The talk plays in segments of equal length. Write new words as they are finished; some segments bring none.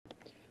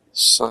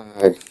So,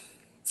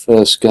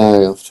 first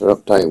go after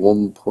update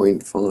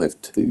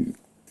 1.52.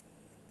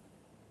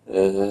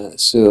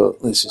 So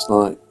this is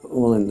like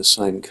all in the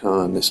same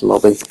car in this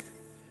lobby.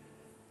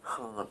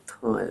 Hard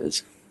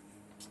tyres.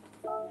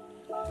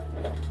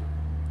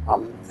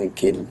 I'm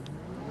thinking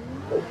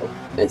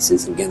this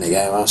isn't going to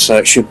go well, so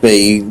it should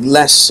be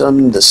less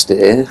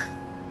understeer.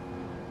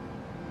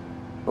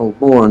 Or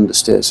more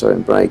understeer, sorry,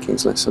 in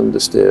braking's less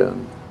understeer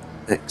and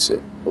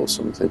exit or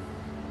something.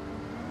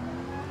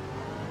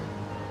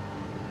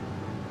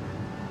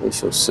 We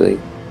shall see.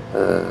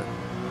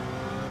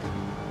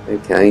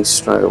 Okay,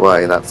 straight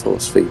away that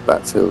force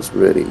feedback feels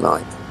really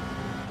light.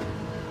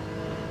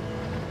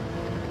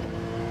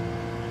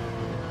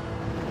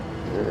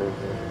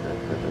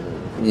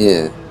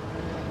 Yeah,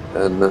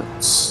 and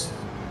that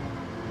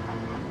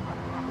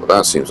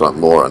seems like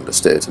more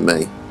understeer to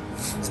me.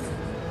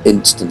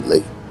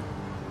 Instantly.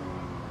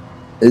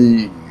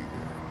 Ugh.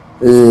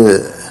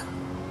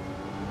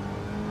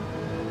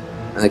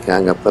 Okay,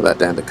 I'm going to put that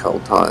down to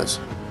cold tyres.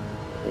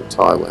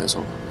 Tyre wears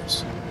on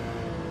this.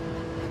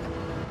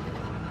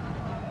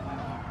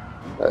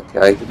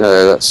 Okay,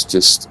 no, that's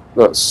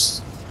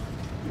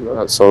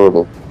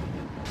horrible.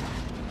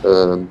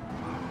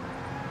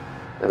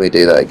 Let me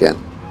do that again.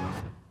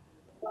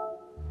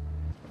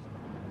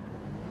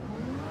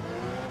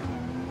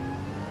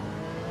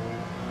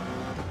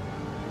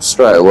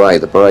 Straight away,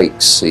 the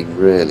brakes seem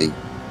really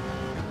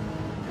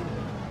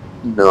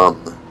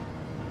numb.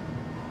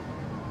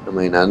 I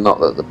mean,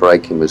 not that the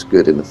braking was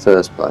good in the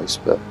first place,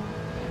 but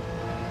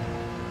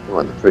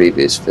like the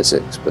previous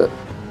physics, but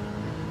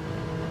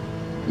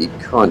you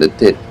kind of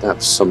did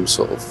have some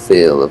sort of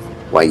feel of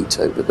weight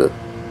over the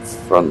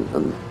front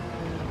and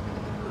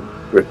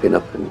gripping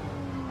up, and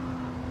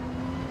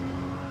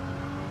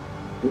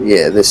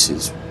yeah, this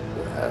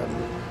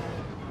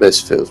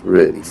feels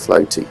really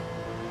floaty.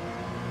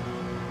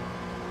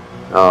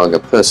 Oh, I'm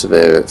going to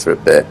persevere it for a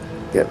bit,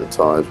 get the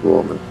tyres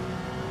warm,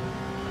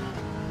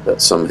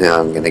 but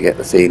somehow I'm going to get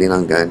the feeling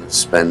I'm going to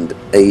spend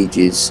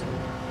ages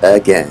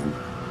again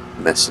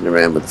messing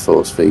around with the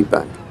force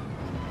feedback.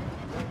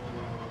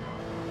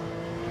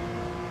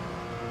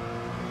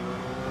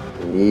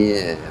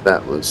 Yeah,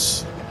 that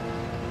was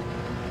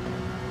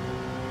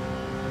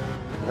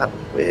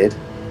weird.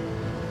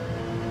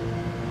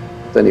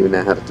 Don't even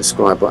know how to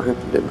describe what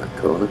happened in that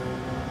corner.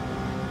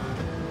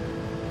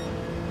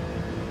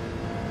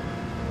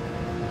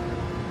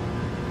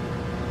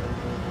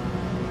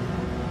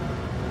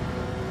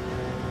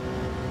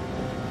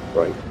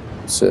 Right,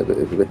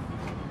 conservatively.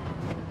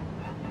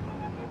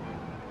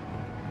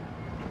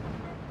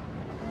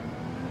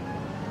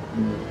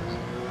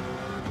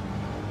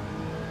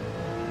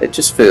 It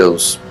just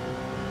feels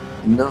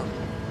numb.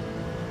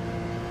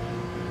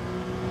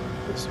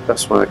 That's the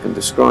best way I can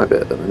describe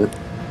it at the minute.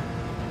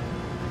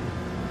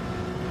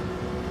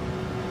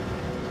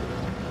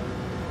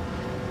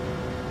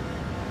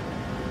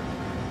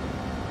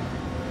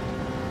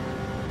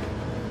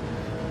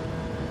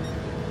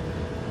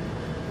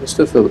 I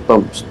still feel the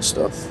bumps and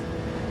stuff.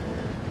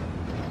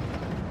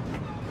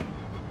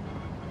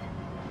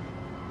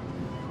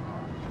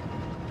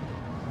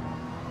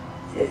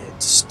 Yeah, it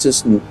just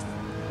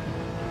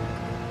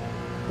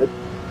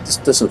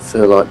doesn't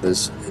feel like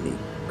there's any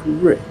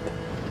grip.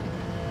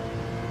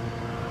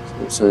 It's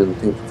not saying I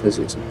think the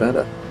physics are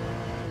better.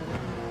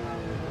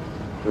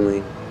 I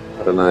mean,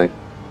 I don't know.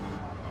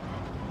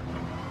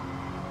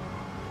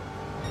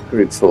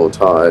 Group 4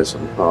 tyres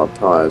on hard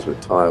tyres with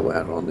tyre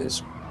wear on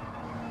is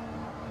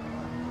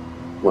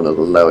one of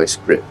the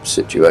lowest grip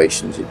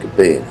situations you could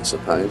be in, I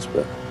suppose,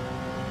 but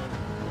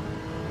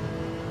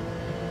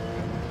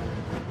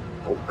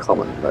or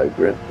common low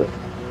grip, but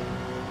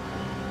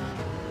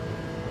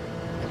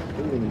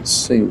it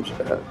seems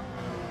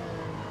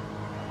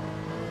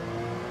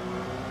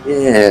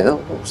yeah,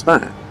 what was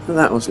that?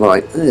 That was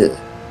like ugh.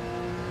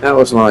 That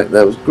was like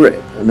there was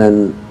grip, and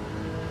then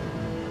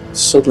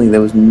suddenly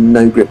there was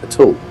no grip at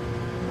all.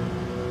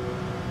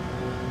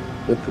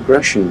 The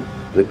progression,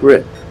 the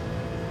grip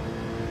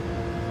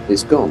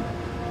is gone.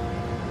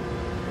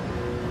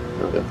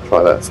 I'm going to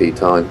try that a few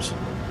times.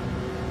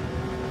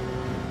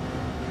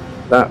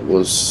 That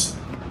was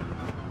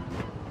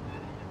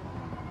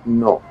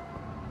not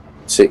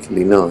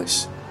particularly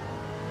nice,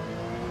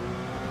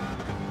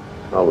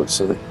 I would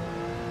say.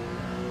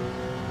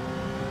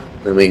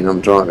 I mean, I'm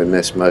driving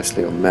this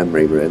mostly on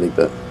memory really,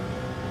 but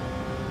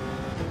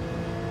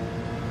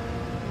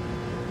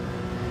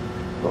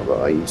not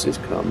that I use this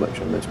car much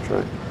on this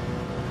track.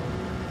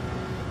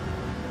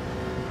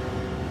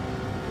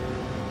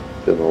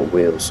 Bit more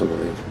wheels some of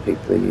these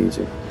people are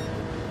using.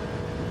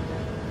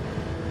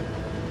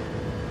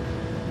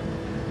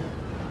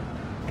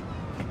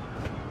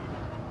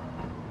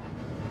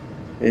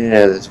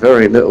 Yeah, there's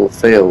very little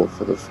feel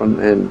for the front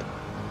end,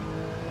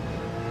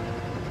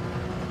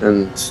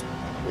 and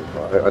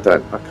I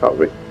can't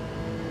really.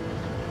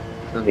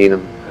 I mean,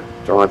 I'm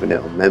driving it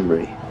on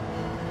memory,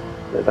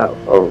 but that was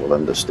horrible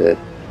understeer,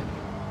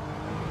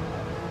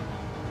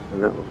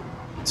 and that was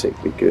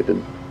particularly good,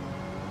 and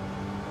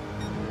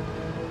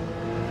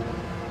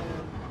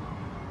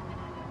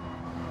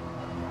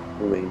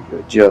I mean, you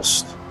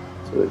adjust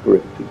to the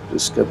grip you've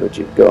discovered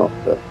you've got,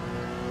 but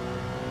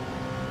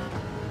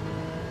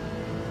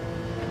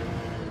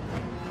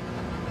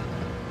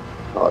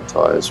hard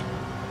tyres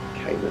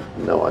came at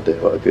no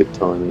idea what a good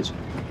time is.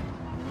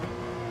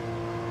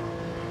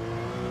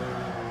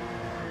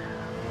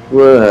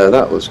 Well,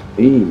 that was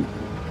easy.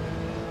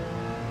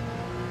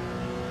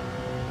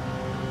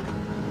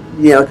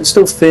 Yeah, I can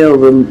still feel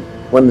them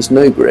when there's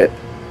no grip,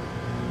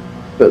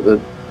 but the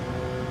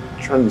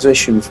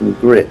transition from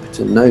grip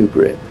to no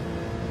grip,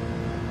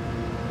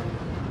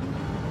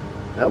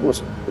 that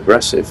wasn't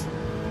aggressive.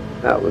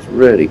 That was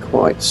really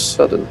quite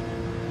sudden.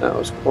 That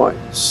was quite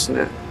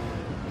snap.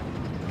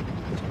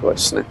 It was quite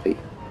snappy.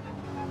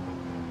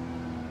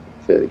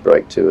 Clearly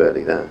brake too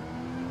early there.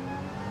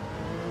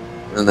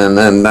 And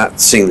then that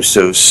seems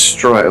to have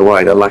straight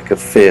away, the lack of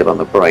feel on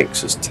the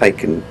brakes has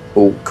taken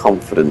all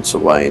confidence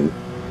away in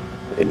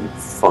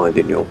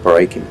finding your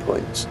braking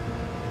points.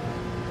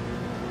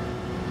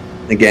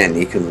 Again,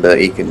 you can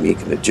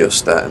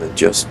adjust that and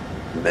adjust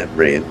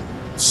memory and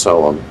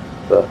so on,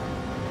 but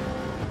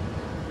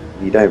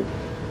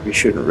you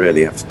shouldn't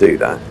really have to do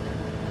that.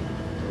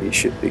 You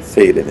should be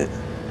feeling it.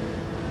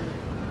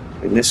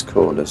 In this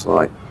corner's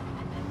like,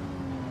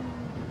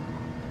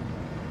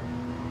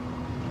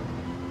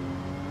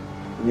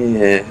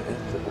 yeah,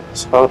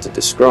 it's hard to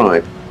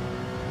describe.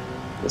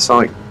 It's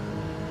like,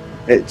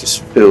 it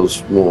just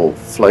feels more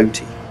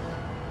floaty.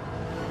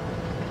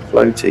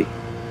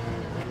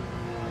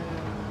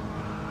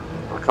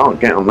 I can't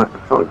get on that. I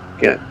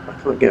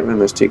can't get around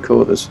those two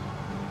corners.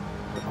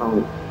 I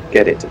can't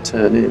get it to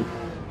turn in.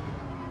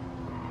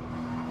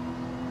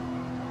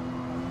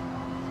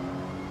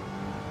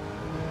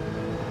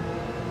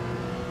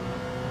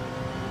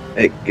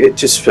 It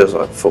just feels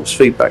like force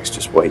feedback's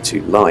just way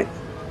too light.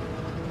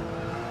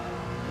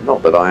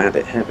 Not that I had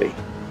it heavy.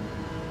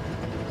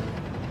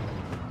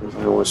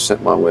 I always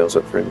set my wheels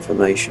up for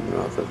information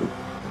rather than...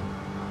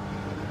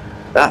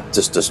 That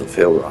just doesn't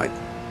feel right.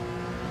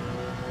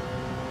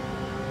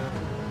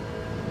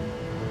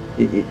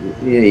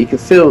 Yeah, you can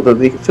feel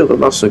the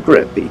loss of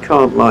grip, but you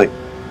can't like...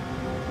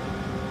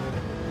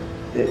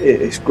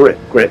 It's grip,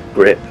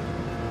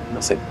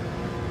 nothing.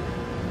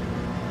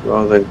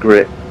 Rather than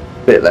grip,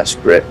 bit less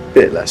grip,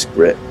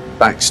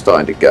 back's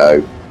starting to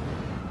go,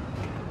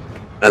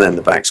 and then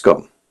the back's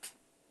gone.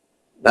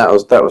 That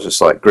was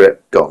just like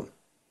grip, gone.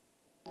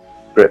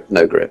 Grip,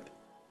 no grip.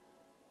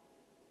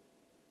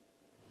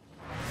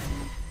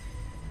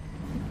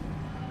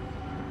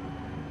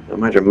 I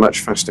imagine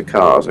much faster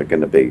cars are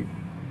going to be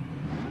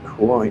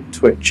quite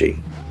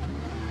twitchy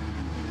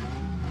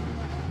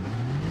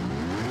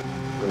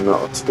and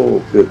not at all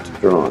good to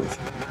drive.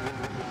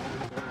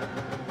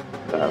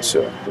 That's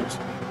what happens.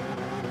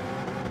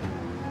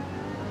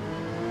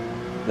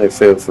 No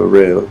feel for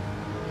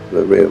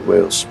the rear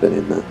wheels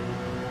spinning there.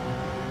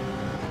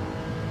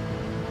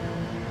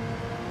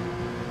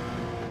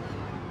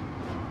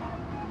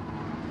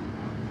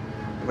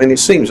 I mean, it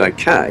seems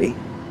okay,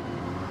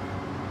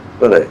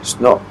 but it's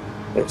not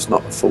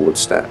a forward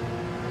step.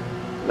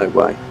 No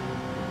way.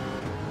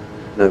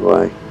 No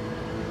way.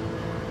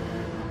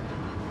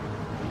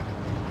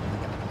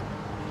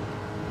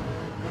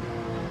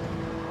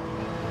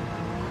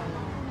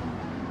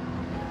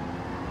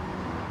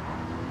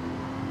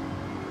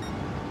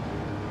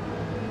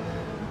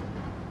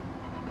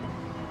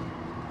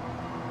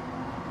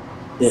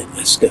 Yeah,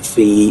 Oscar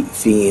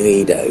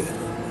Fierdo.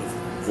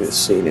 I've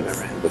seen him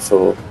around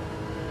before.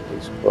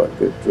 He's quite a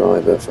good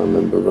driver, if I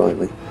remember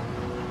rightly.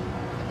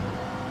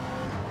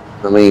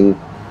 I mean,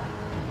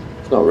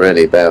 it's not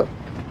really about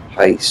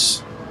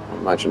pace. I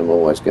imagine I'm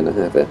always going to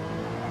have it.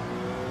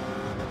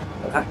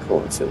 But that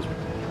corner feels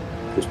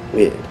just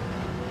weird.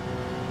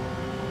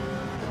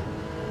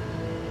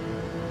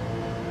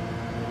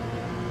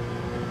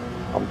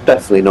 I'm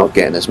definitely not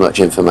getting as much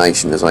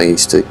information as I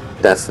used to.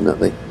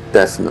 Definitely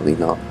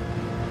not.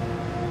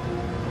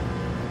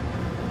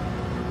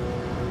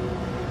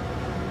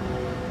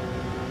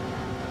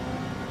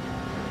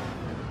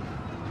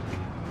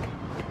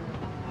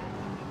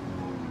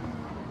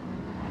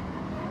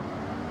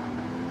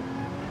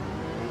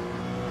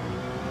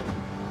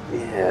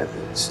 Yeah,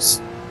 it's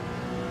just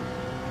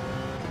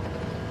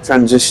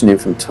transitioning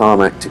from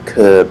tarmac to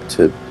curb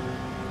to,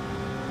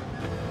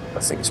 I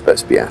think it's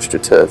supposed to be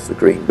AstroTurf, the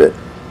green bit.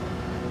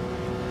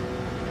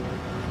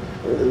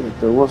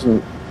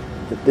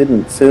 It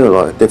didn't feel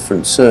like a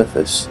different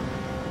surface.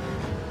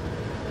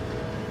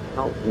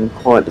 Not in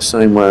quite the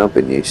same way I've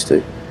been used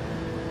to.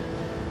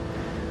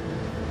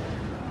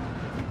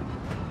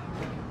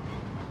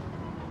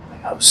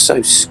 I was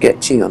so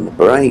sketchy on the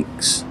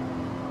brakes.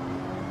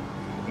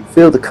 You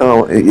feel the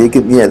car,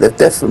 yeah, they've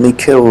definitely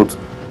killed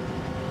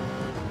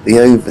the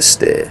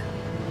oversteer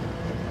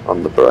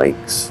on the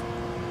brakes.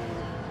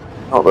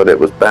 Not that it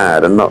was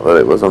bad and not that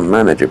it was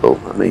unmanageable.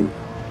 I mean,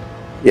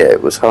 yeah,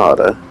 it was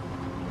harder.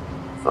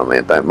 I mean,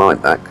 I don't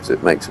mind that because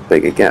it makes a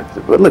bigger gap.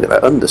 But look at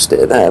that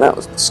understeer there, that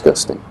was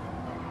disgusting.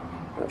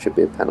 That should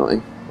be a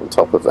penalty on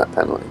top of that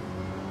penalty.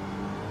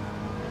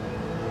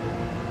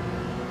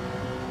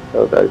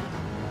 Oh no.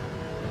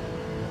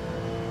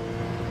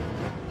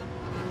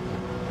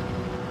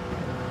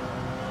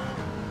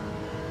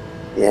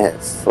 yeah,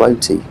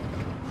 floaty.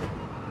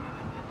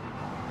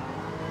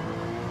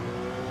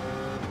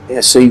 Yeah,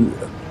 see,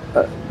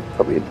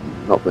 probably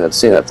not be able to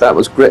see that. That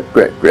was grip,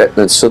 grip, grip,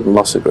 then sudden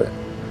loss of grip.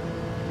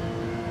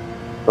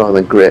 Rather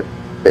than grip,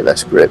 bit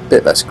less grip,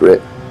 bit less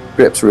grip.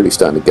 Grip's really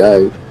starting to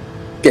go,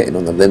 getting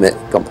on the limit,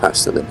 gone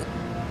past the limit.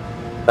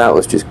 That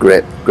was just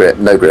grip, grip,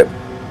 no grip.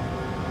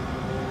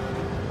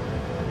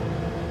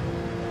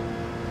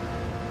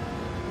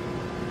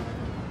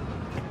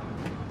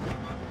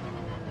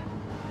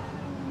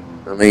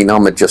 I mean,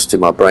 I'm adjusting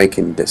my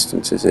braking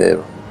distances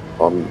here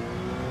on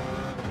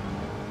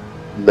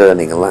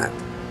learning a lap.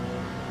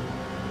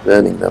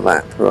 Learning the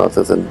lap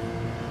rather than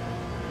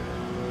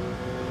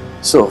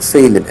sort of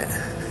feeling it.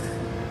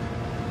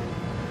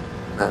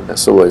 And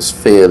that's always,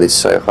 feel is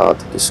so hard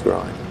to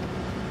describe.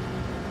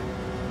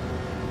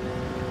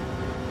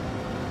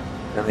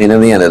 I mean, at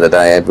the end of the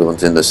day,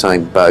 everyone's in the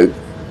same boat,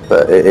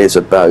 but it is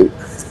a boat.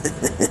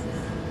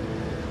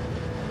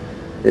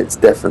 It's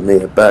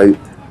definitely a boat.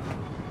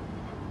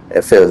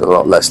 It feels a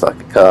lot less like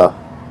a car.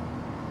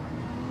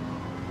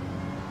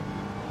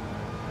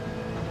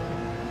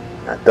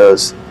 That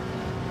does.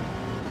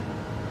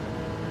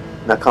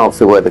 I can't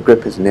feel where the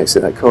grip is next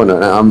to that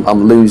corner.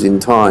 I'm losing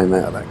time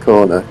out of that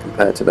corner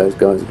compared to those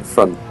guys in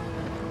front.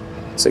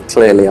 So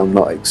clearly I'm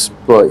not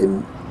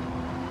exploiting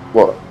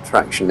what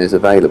traction is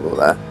available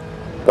there,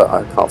 but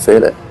I can't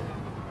feel it.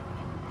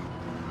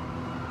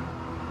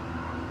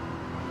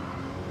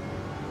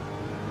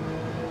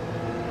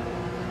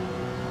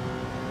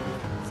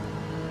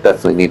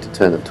 Definitely need to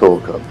turn the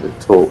torque up. The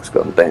torque's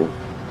gone down.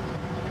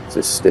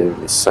 This steering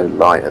is so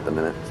light at the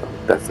minute, so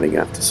I'm definitely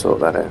going to have to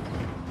sort that out.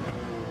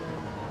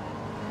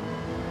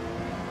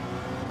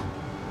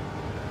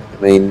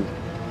 I mean,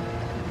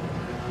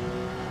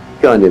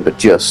 kind of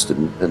adjust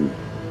and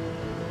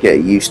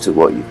get used to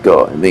what you've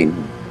got. I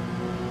mean,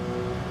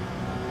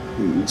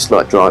 it's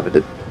like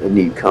driving a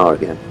new car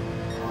again.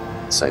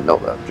 I'd say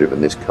not that I've driven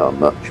this car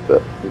much,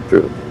 but I've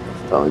driven it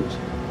enough times.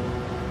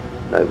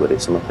 Know what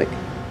it's like.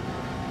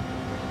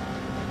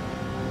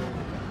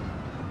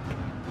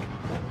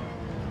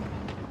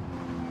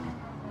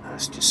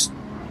 That's just...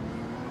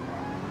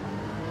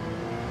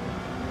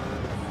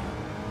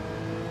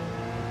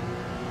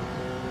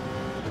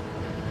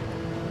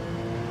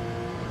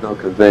 not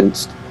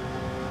convinced.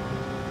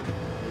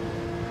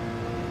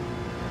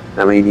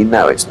 I mean, you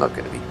know it's not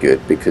going to be good,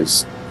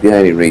 because the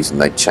only reason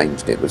they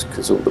changed it was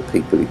because all the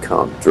people who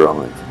can't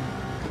drive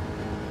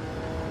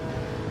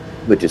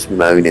were just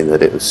moaning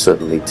that it was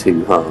suddenly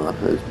too hard.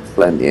 There's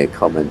plenty of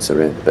comments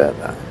around about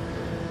that.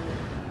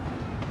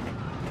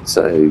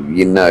 So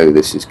you know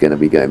this is going to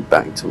be going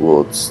back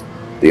towards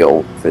the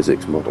old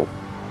physics model.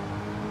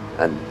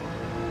 And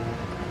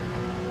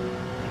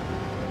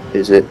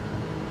is it?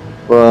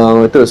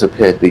 Well, it does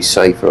appear to be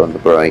safer on the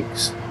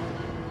brakes.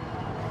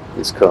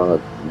 This car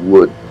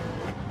would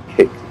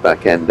kick the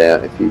back end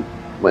out if you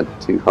went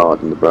too hard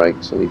on the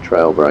brakes, any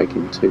trail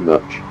braking too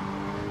much.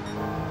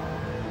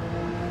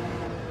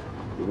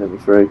 You let me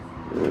through?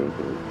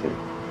 Okay.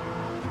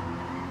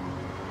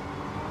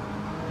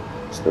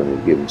 Still need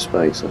to give him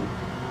space on.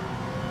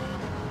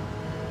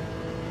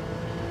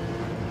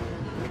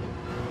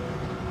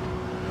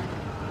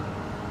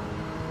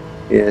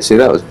 Yeah, see,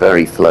 that was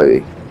very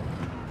floaty.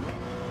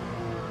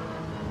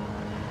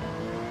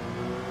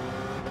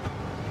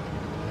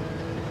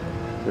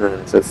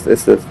 If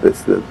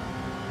the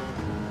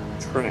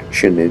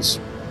traction is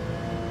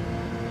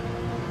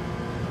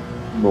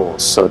more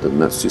sudden,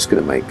 that's just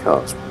going to make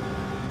cars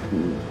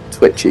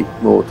twitchy,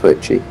 more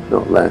twitchy,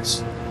 not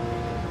less.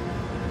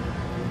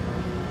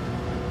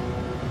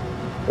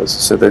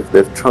 So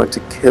they've tried to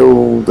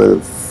kill the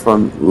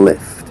front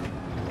lift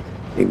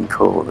in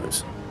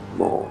corners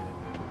more.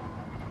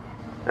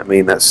 I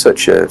mean, that's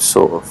such a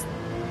sort of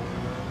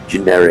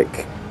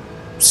generic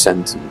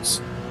sentence.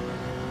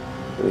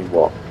 I mean,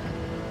 what?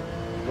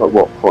 At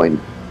what point?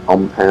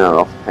 On power,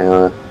 off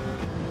power?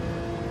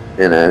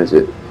 You know, is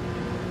it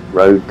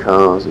road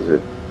cars? Is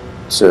it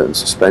certain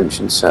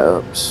suspension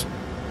setups?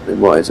 I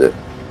mean, what is it?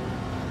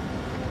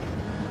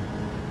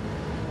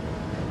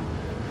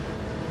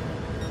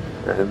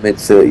 Mid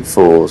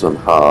 34s on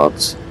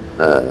hards.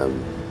 Well,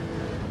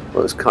 it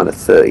was kind of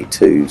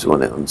 32s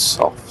on it on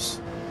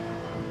softs.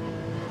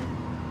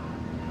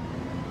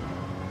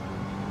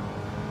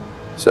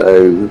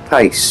 So the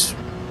pace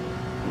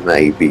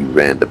may be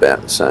round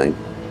about the same.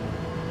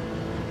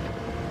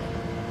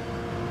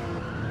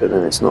 But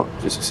then it's not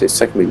just, it's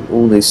taken me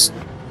all these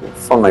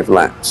 5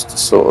 laps to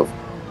sort of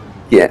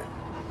get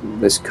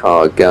this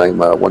car going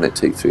where I want it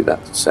to through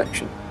that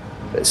section.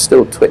 But it's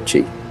still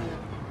twitchy.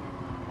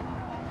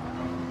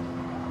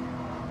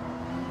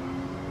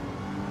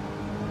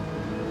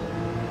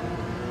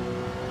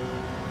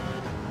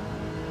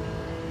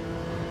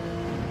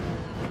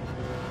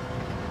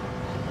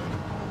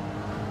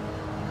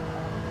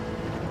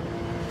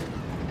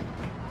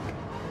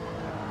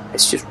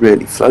 It's just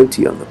really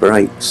floaty on the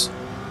brakes.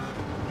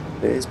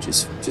 It's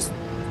just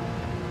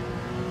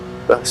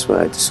best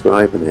way of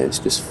describing it. It's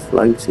just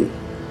floaty.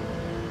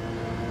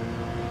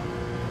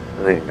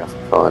 I think I have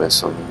to try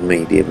this on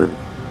medium and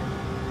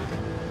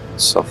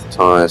soft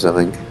tyres, I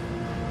think.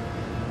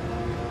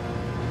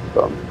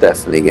 But I'm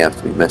definitely going to have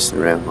to be messing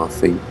around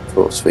with my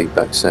force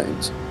feedback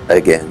settings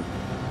again.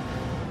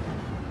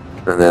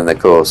 And then, of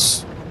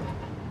course,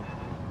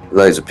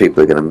 loads of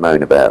people are going to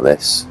moan about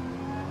this.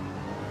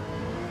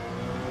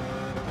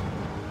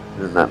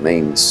 And that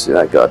means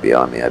that guy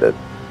behind me had a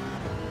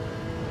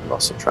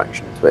loss of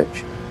traction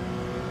twitch.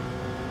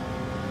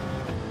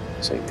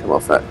 So you can come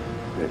off that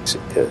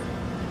exit curve.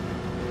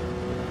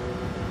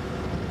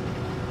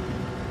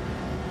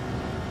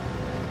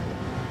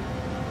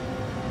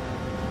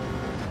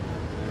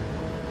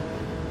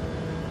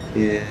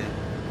 Yeah.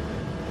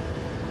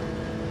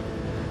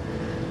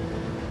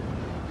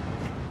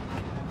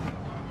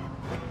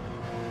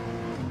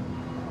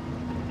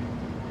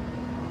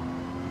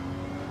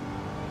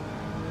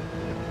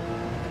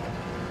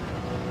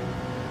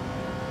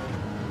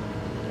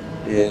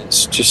 Yeah,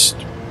 it's just,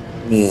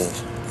 yeah,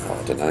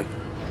 I don't know.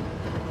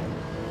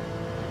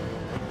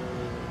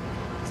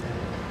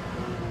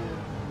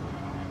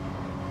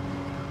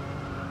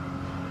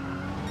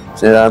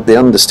 So the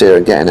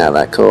understeer getting out of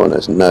that corner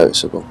is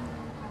noticeable.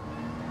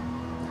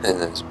 And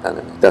that's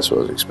panic. That's what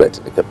I was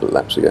expecting a couple of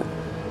laps ago.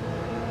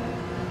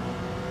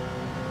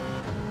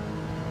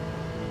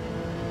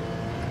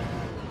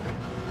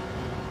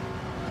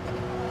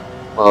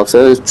 Well, if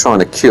they're trying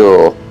to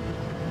cure,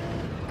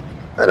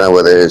 I don't know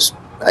whether it's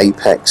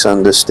apex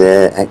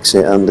understeer,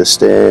 exit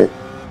understeer,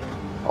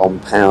 on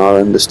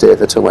power understeer. If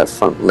they're talking about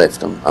front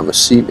lift, I'm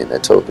assuming they're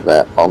talking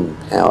about on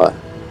power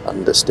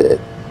understeer.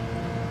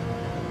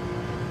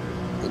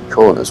 In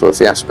corners, well,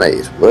 if you ask me,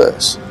 it's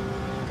worse.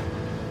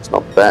 It's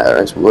not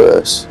better, it's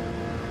worse.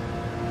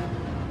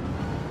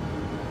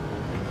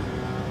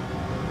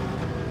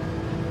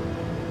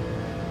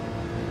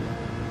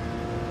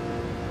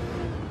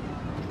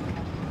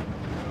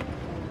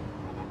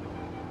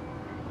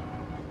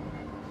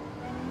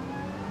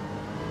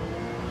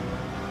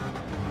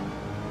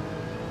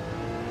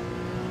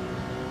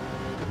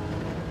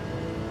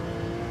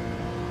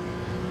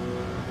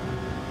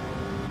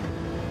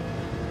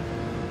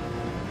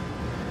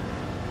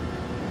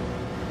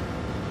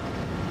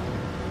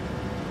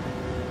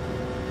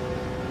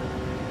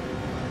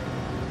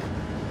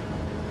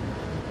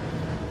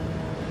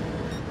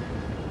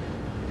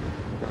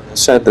 I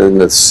said in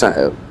the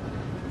setup,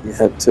 you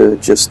had to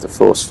adjust the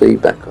force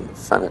feedback on the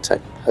Fanatec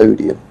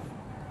podium.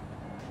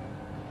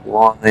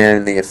 Why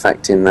only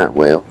affecting that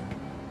wheel?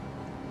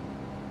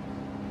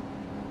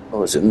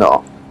 Or is it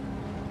not?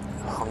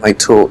 High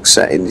torque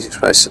settings, you're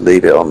supposed to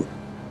leave it on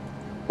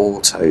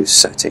auto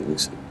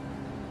settings.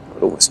 I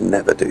would almost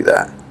never do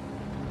that.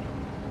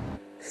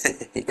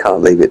 You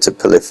can't leave it to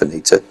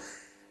polyphony to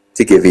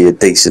give you a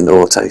decent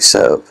auto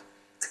setup.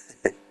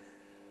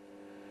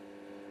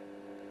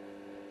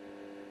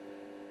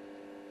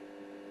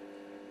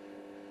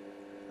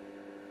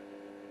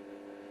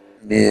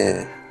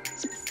 Yeah.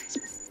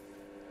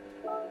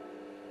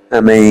 I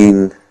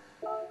mean,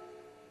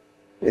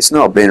 it's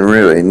not been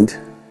ruined.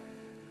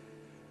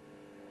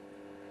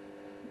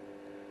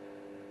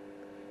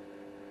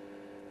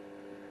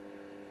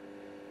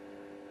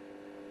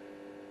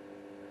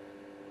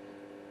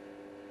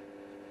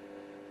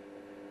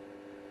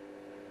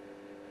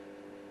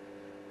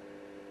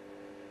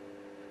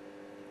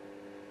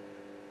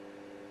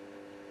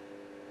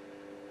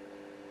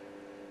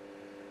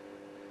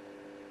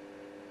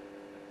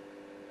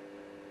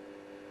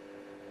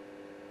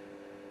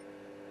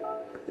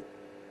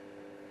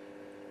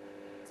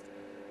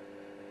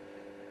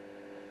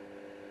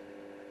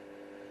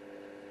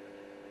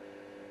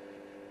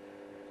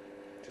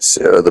 Just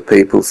so other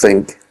people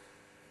think.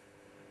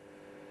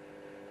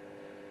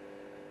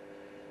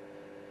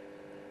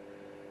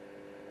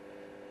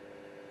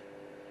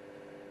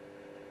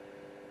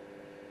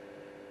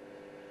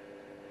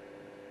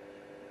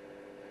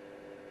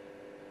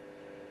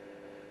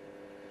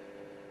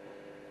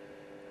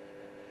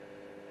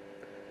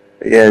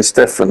 But yeah, it's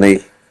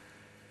definitely.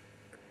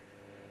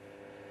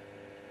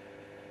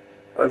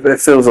 It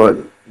feels like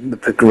the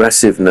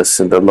progressiveness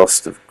and the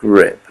loss of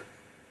grip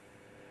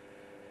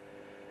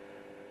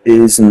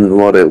isn't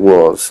what it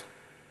was.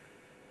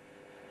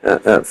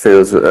 That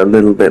feels a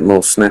little bit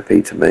more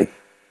snappy to me.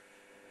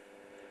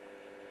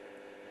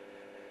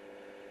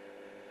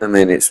 I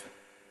mean, it's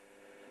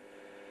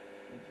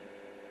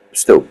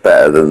still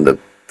better than the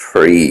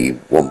pre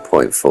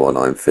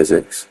 1.49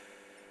 physics.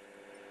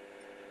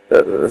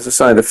 But as I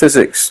say, the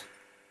physics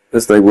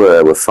as they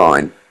were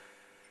fine.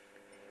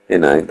 You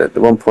know, the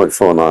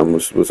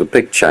 1.49 was a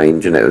big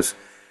change, and it was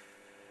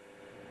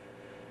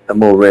a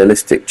more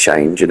realistic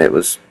change, and it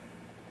was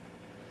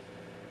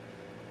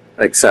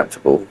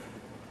acceptable.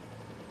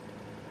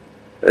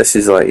 This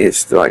is like,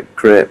 it's like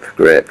grip,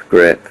 grip,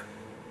 grip,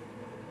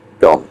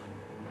 gone.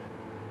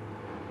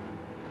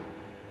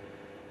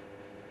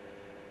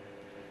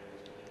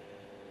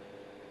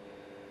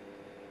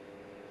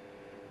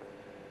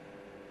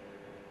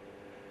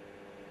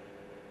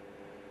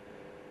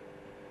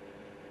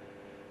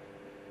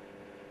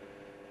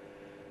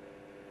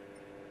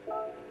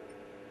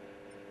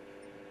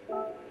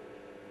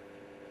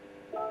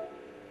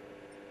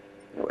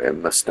 yeah,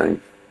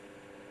 Mustang.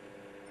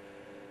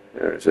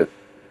 Where is it?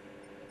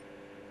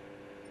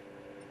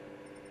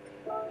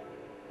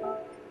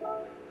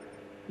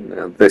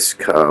 Now this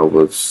car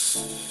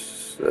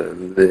was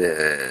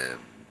there.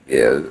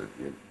 Yeah,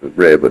 the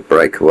rear would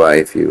break away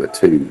if you were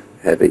too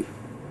heavy.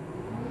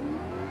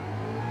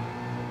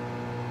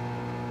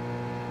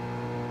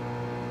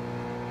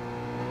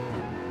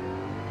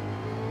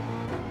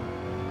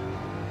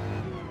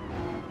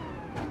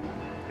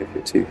 If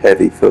you're too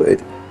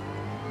heavy-footed.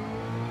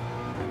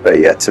 But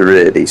yeah, to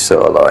really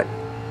sort of like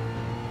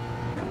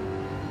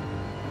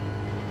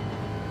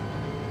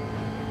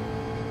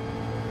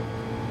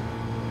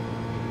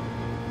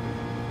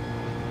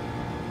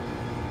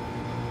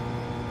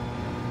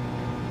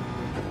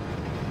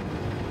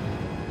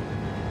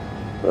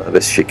well,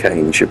 this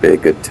chicane should be a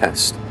good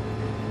test.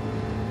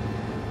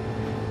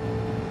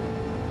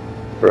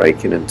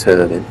 Braking and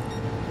turning.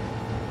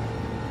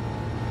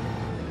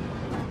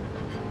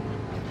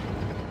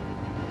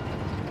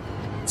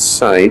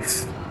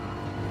 Safe.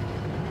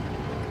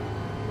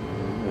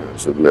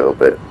 It's a little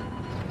bit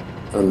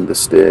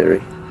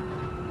understeery.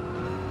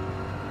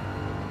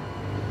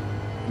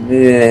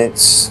 Yeah,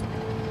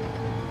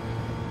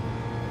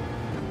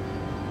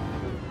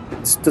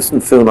 it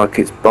doesn't feel like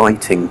it's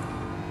biting.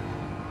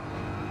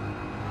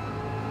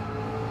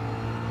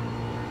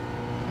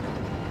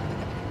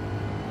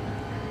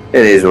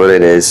 It is what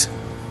it is.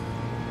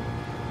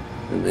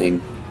 I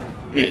mean,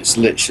 it's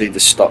literally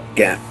the stop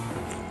gap.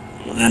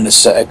 And the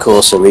Setter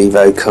Corsa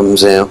Evo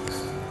comes out,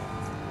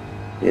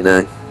 you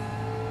know,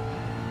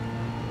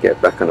 get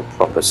back on a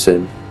proper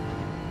sim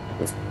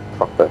with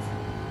proper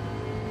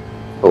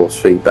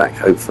force feedback,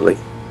 hopefully.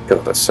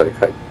 God, I so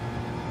hope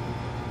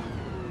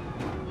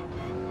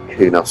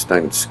Kunos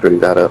don't screw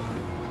that up.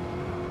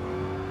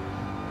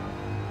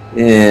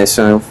 Yeah,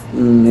 so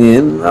yeah,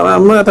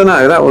 I don't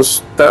know. That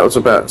was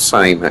about the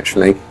same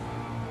actually.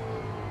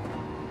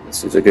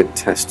 This is a good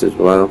test as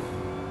well.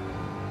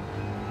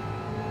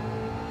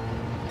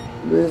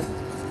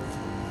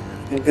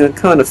 You can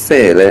kind of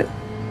feel it.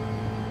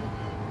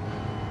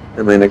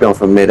 I mean, they've gone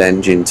from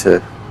mid-engine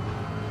to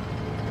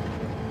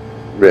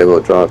rear-wheel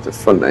drive to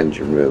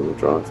front-engine rear-wheel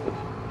drive.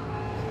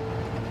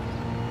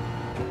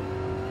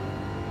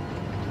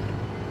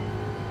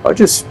 I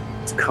just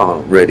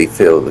can't really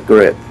feel the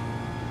grip.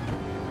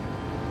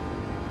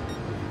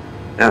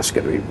 That's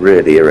going to be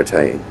really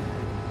irritating.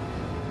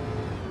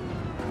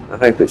 I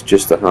hope it's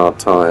just the hard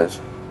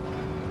tyres.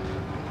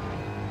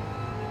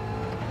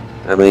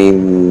 I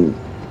mean,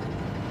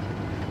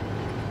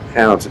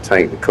 how to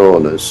take the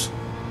corners,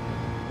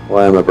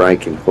 where my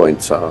braking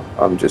points are,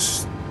 I'm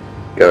just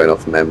going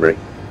off memory.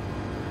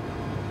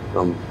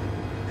 I'm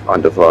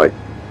kind of like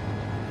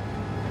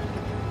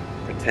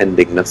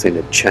pretending nothing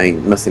had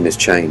changed, nothing has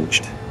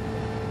changed.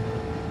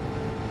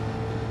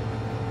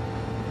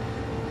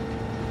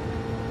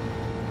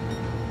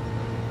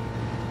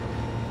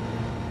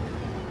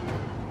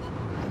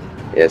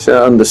 Yeah,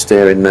 so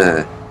understeering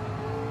there.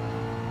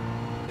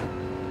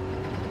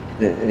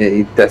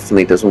 He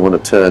definitely doesn't want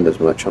to turn as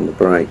much on the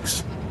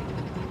brakes.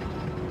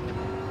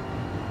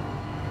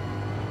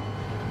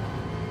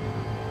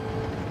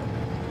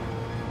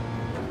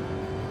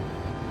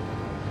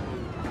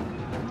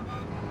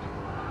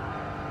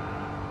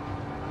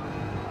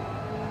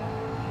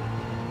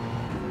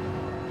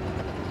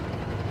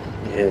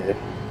 Yeah,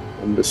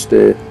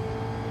 understeer.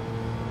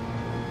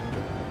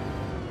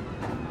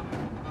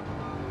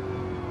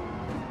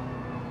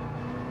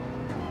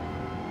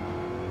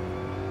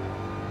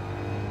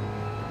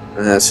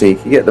 So you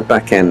can get the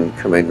back end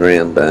coming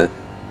round there.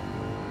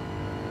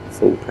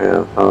 Full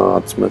power,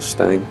 hards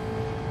Mustang.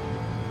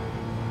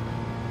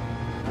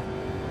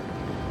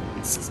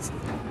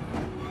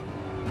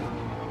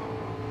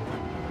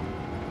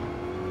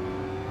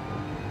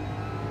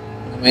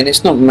 I mean,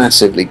 it's not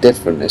massively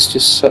different, it's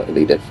just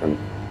subtly different.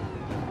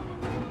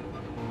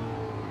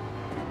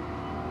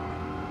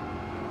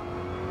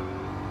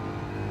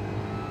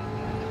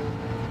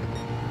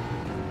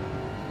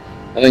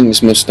 I think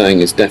this Mustang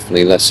is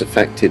definitely less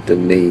affected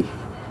than the...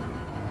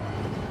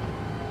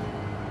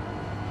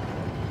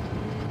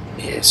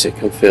 Yes, it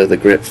can feel the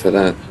grip for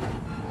that.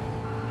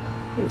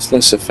 It's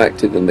less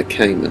affected than the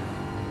Cayman.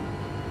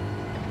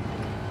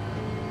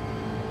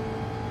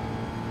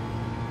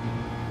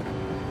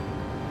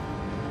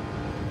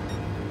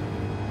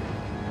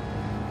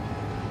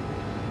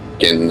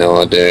 Again,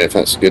 no idea if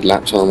that's a good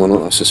lap time or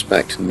not, I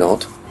suspect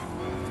not.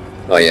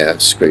 Oh yeah, I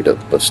screwed up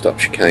the bus stop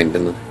chicane,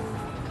 didn't I?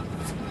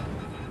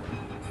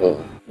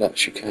 Oh, that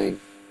chicane.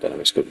 Don't know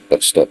if it's got a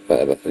bus stop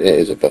there, but it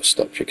is a bus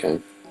stop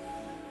chicane.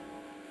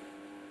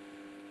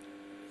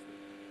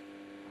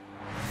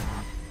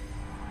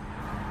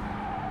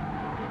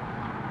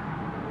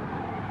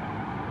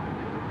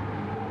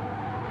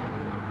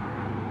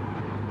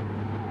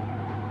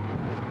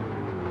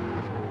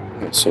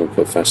 Someone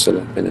put faster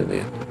lap in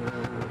there.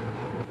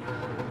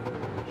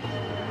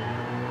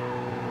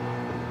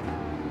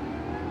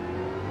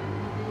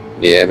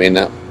 Yeah, I mean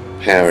that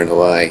powering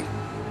away.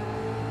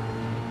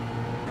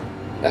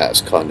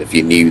 That's kind of,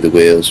 you knew the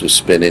wheels were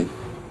spinning.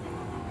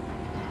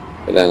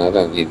 But then I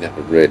don't, you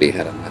never really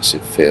had a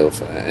massive feel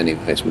for that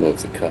anyway. It's more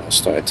of the car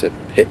started to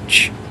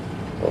pitch,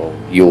 or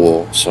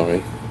yaw, sorry,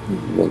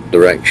 one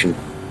direction.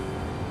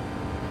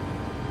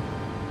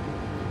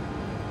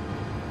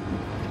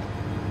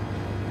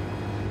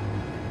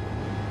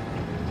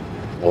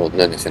 More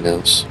than anything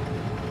else.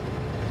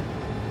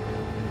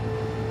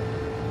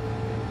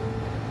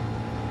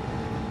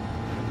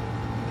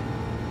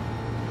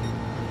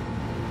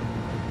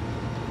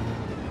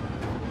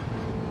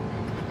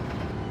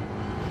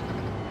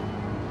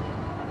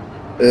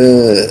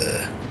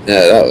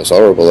 Yeah, that was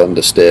horrible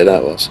understeer,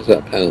 that was. Is that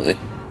a penalty?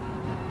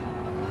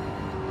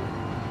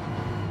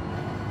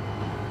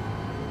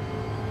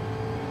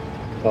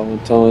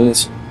 Cold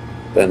tyres?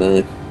 Don't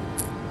know.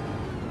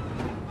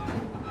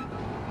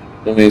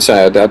 I mean,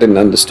 say I didn't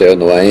understeer on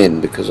the way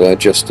in because I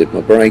adjusted my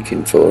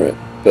braking for it,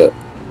 but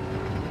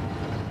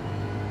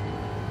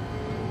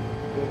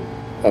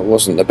that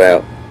wasn't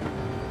about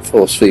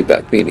force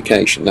feedback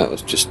communication. That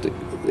was just the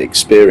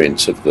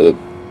experience of the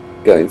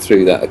going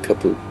through that a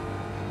couple of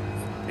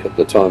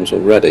times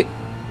already.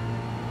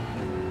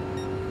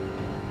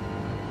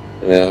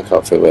 Yeah, I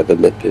can't feel where the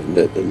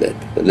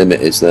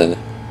limit is there.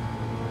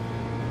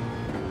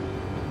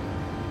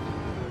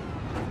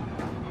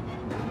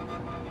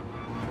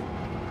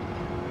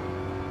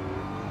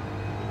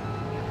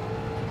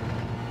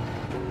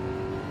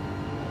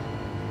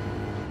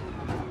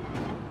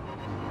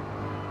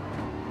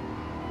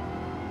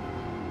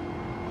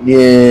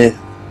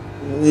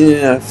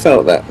 Yeah, I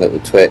felt that little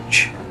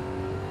twitch,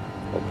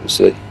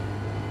 obviously.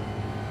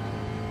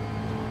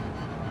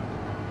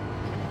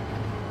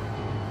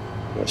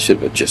 I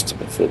should have adjusted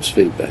my force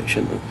feedback,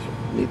 shouldn't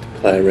I? Need to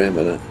play around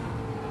with that.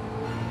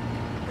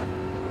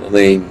 I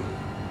mean,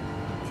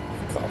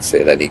 I can't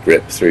feel any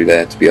grip through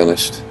there, to be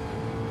honest.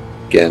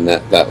 Again,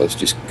 that was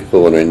just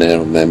cornering there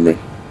on memory.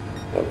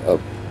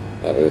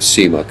 I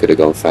assume I could have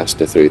gone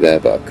faster through there,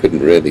 but I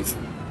couldn't really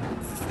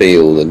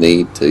feel the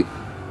need to.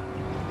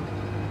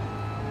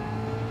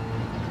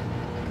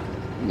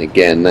 And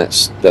again,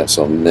 that's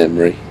on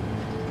memory.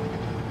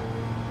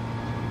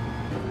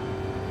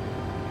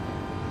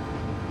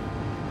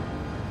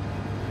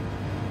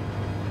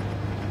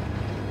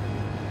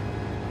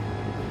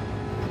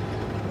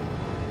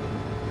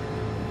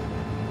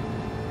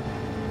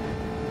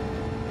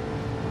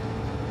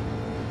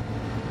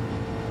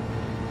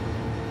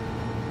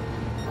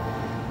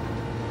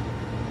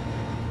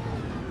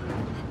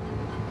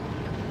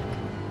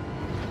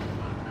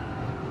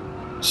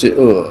 See,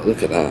 oh,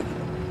 look at that.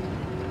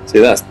 See,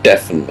 that's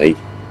definitely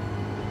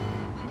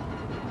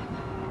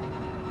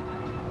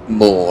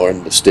more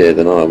understeer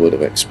than I would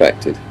have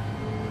expected,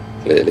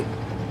 clearly.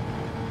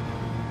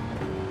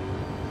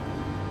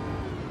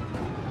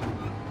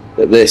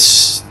 But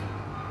this,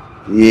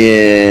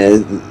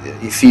 yeah,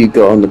 if you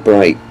got on the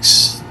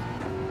brakes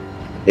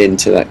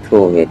into that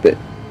corner a bit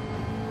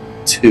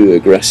too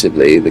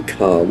aggressively, the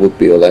car would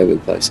be all over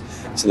the place.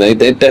 So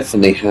they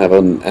definitely have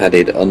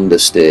added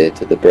understeer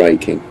to the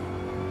braking.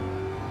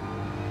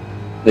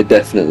 They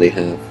definitely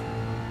have.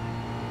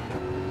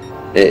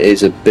 It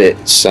is a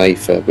bit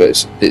safer,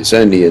 but it's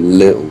only a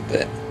little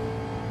bit.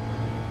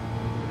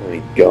 I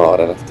mean, God,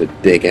 I'd have to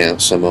dig out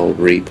some old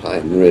replay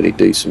and really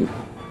do some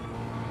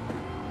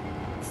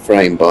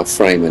frame by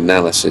frame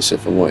analysis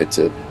if I wanted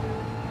to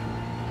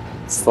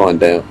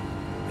find out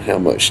how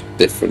much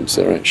difference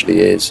there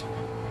actually is.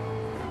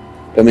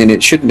 I mean,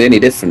 it shouldn't be any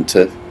different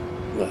to...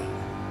 Well,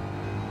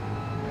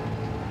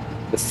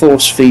 the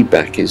force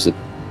feedback is a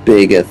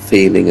bigger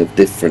feeling of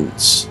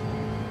difference,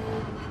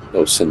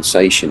 or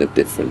sensation of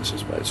difference, I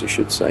suppose I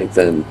should say,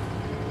 than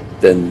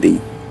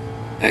the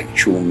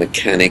actual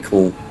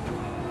mechanical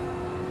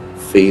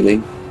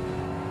feeling.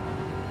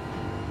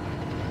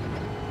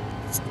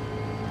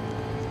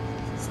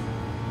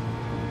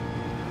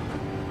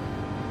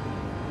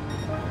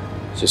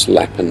 Just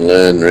lap and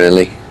learn,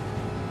 really.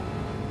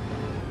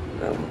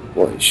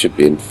 What, it should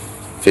be in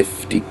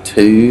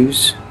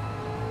 52s?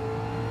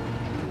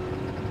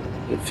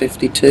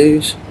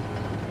 52s,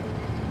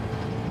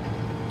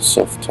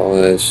 soft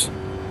tyres,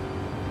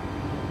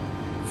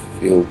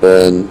 fuel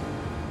burn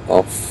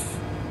off,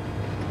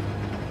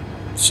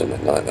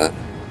 something like that.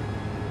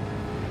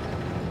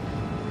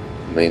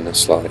 I mean,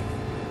 that's like,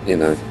 you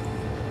know,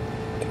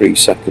 3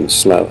 seconds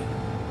slower,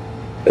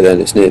 but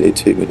then it's nearly a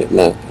 2-minute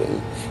lap.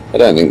 I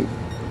don't think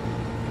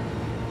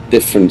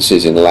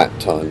differences in lap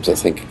times, I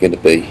think, are going to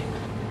be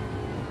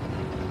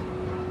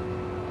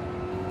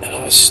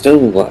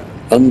still like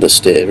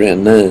understeer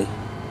around there.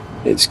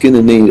 It's going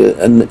to need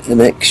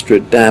an extra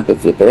dab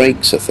of the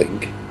brakes, I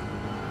think.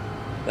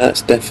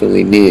 That's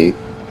definitely new.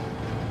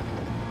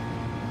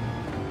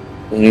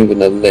 And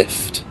even a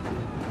lift.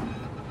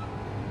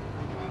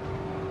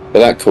 But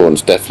that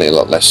corner's definitely a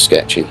lot less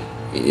sketchy.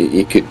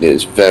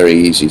 It's very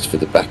easy for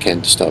the back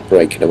end to start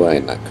breaking away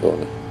in that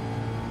corner.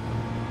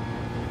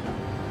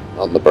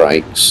 On the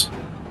brakes.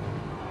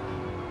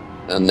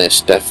 And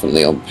this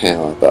definitely on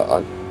power,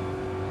 but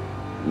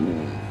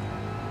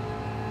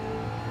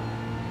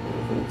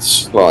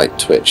slight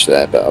twitch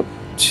there, but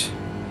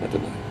I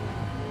don't know.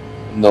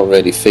 I'm not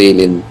really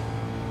feeling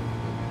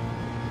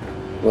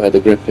where the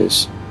grip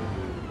is.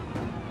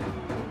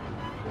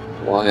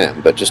 Well, I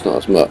am, but just not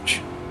as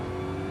much.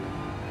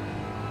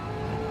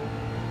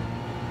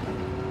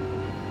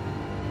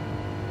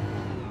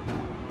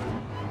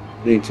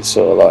 I need to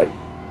sort of like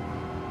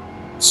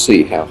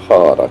see how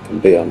hard I can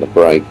be on the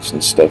brakes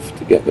and stuff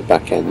to get the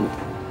back end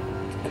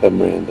to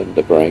come round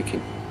under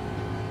braking.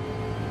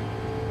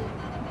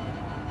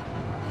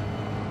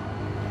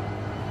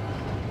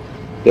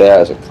 Yeah,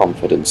 as a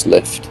confidence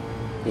lift.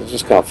 I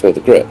just can't feel the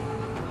grip.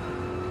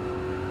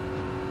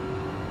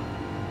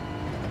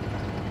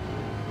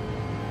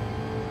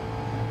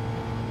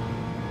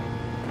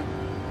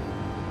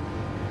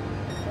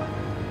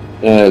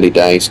 Early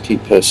days,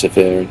 keep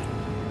persevering.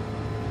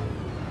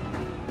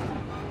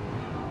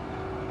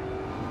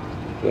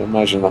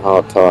 Imagine the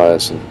hard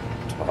tyres and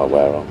tyre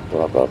wear on,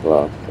 blah blah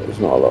blah, but there's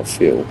not a lot of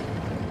fuel.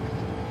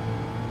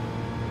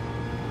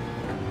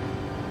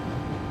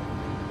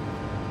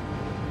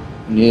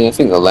 Yeah, I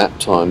think the lap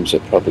times are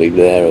probably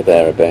there or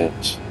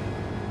thereabouts.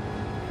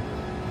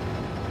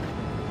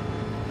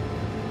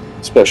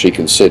 Especially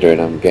considering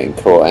I'm getting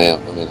caught out.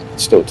 I mean, I can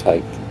still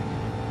take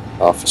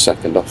half a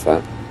second off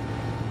that.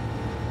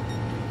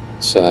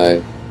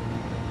 So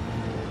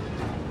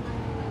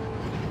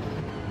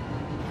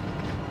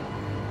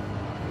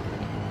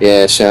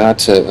yeah, so I had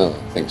to,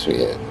 I think so,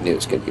 yeah, I knew it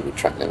was going to give you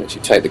track limits.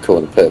 You take the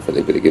corner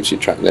perfectly, but it gives you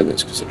track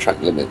limits because the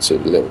track limits are a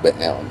little bit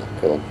out on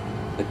that corner.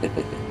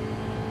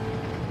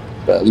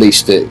 But at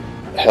least it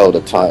held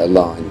a tighter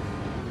line.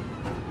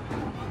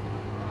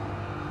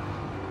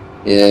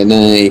 Yeah,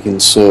 now you can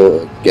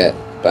sort of get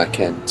back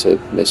end to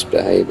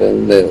misbehave a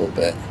little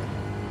bit.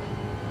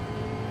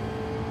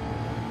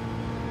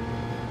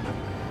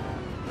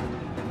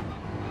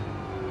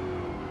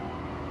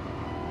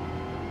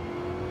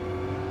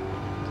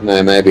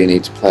 No, maybe you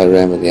need to play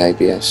around with the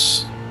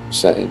ABS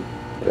setting,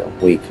 put it on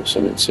weak or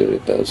something, see what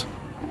it does.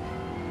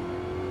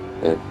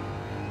 Yeah.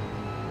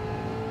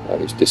 Oh,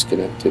 it's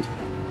disconnected.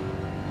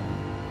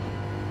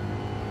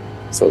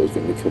 I thought it was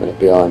going to be coming up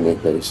behind me,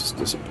 but it's just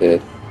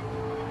disappeared.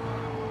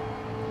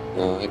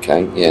 Oh,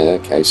 okay, yeah,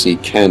 okay, so you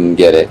can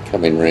get it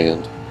coming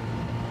round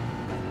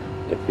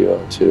if you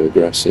are too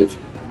aggressive.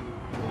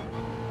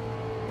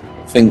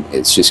 I think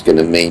it's just going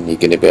to mean you're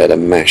going to be able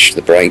to mash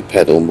the brake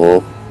pedal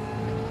more.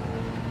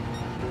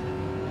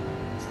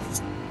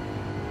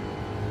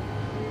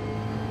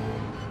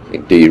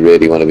 Do you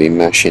really want to be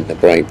mashing the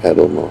brake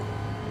pedal more?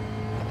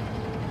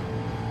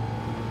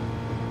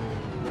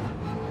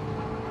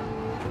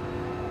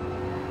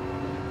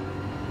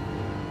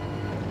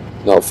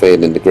 Not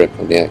feeling the grip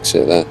on the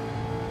exit there.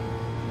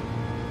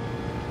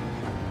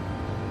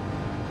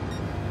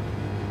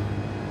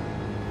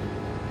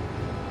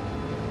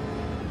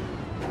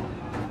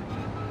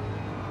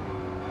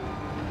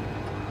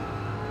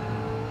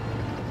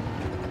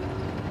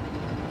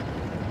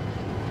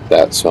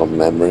 That's on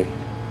memory.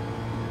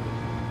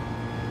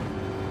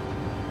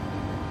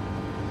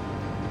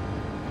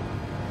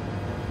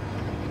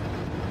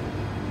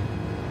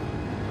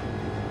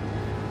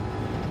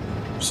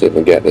 See if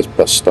we get this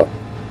bus stop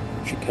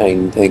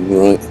chicane thing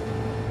right.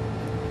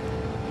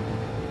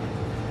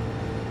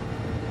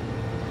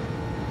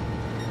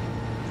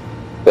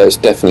 But it's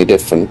definitely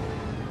different.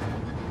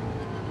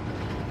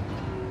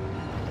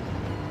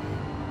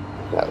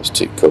 That was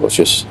too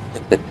cautious.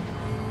 But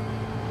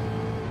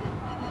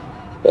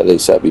at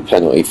least that'd be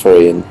penalty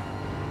free. And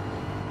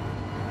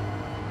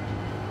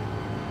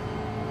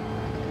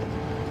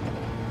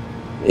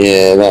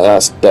yeah,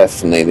 that's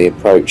definitely the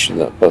approach in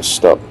that bus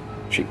stop.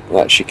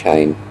 That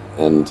chicane,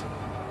 and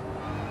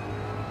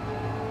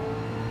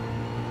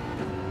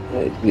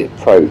the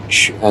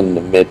approach and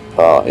the mid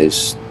part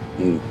is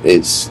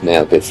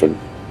now different.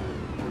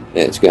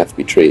 Yeah, it's going to have to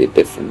be treated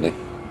differently.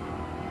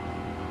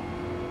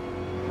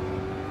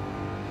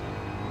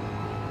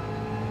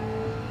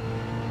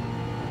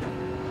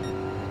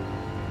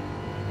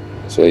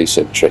 So he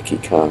said tricky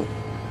car.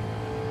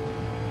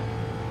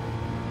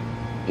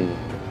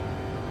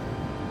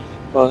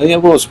 Well, I think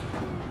it was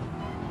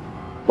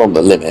on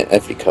the limit.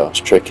 Every car's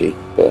tricky,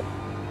 but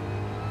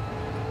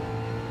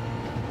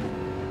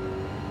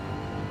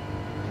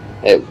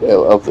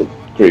of the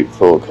Group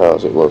 4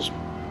 cars, it was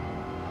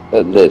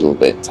a little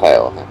bit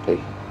tail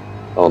happy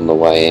on the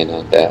way in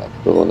and out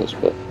of corners,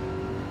 but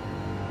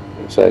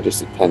so it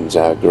just depends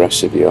how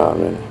aggressive you are,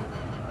 really.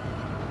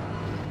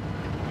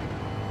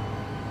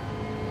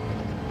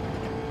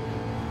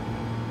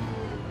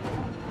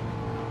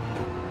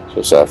 So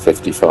it's a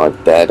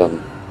 55 dead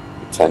on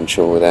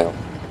potential without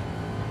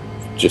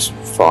just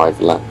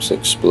 5 laps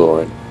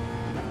exploring.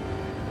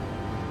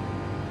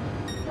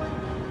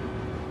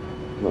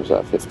 What was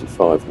that,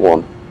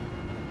 55.1?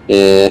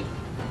 Yeah.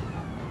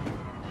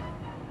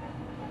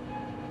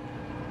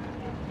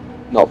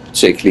 Not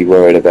particularly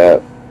worried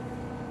about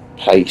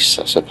pace,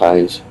 I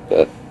suppose,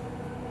 but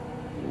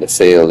the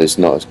feel is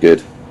not as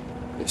good.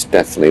 It's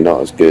definitely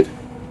not as good.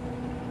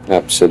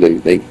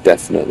 Absolutely,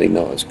 definitely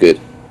not as good.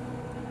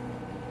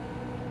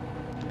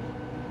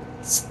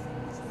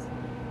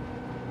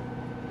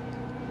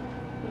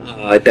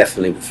 I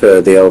definitely prefer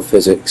the old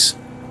physics.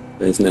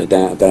 There's no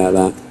doubt about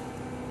that.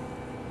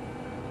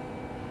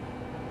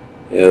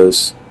 It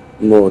was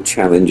more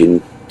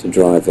challenging to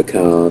drive the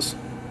cars.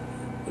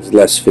 It was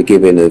less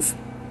forgiving of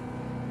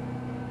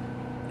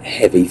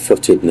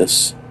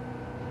heavy-footedness,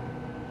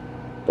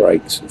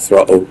 brakes and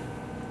throttle,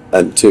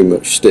 and too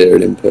much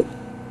steering input.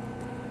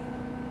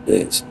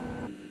 It's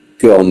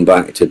gone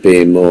back to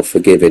being more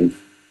forgiving,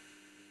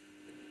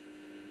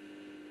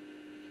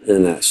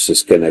 and that's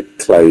just going to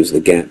close the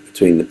gap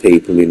between the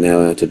people who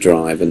know how to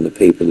drive and the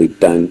people who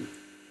don't,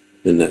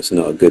 and that's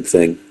not a good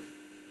thing,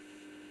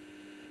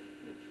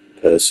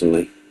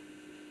 personally.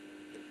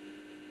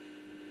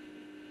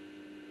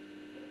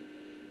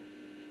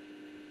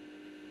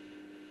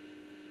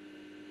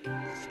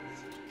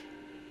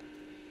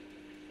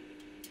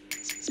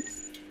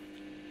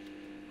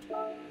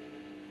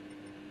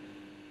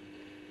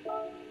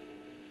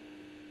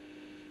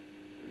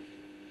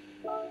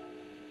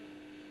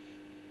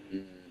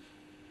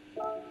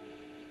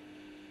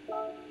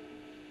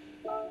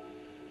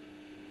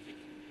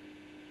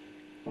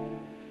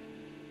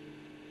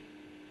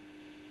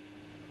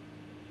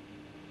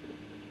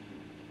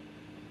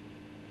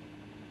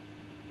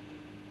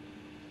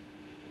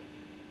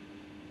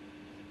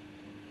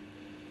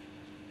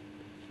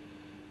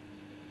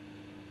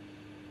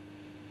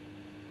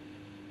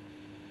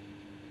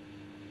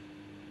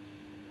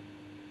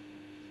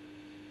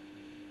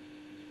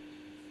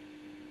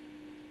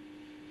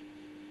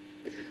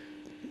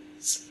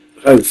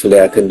 Hopefully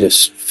I can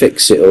just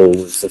fix it all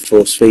with the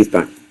force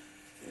feedback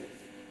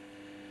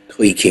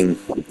tweaking,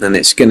 and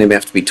it's going to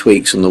have to be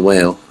tweaks on the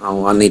wheel.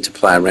 I need to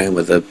play around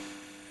with the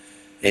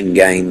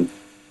in-game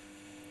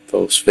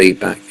force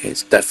feedback.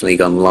 It's definitely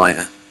gone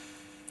lighter.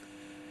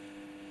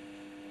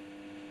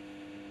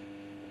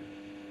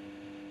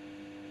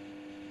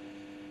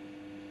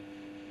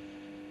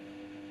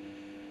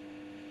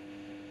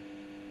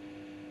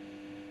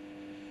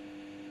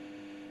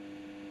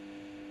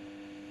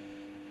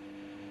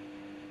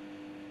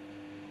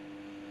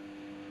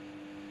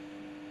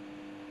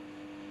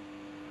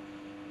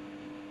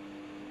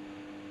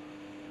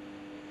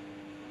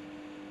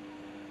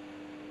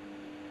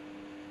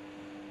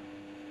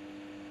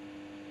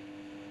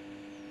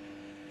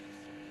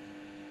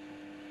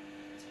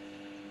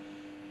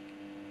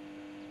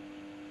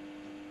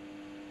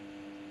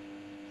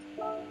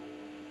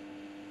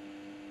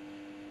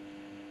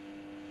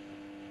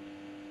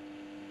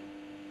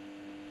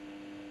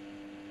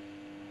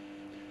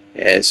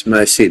 Yeah, it's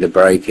mostly the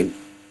braking.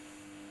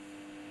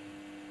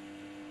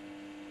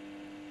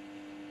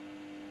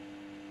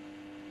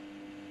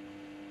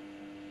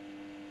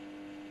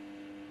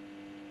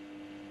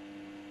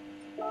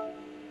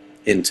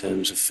 In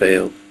terms of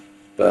feel,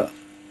 but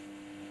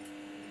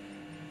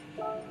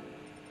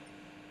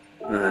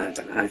I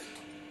don't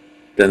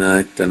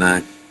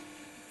know.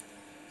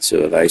 See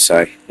what they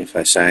say, if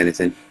they say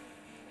anything.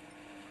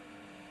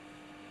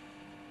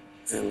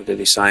 And what did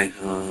he say?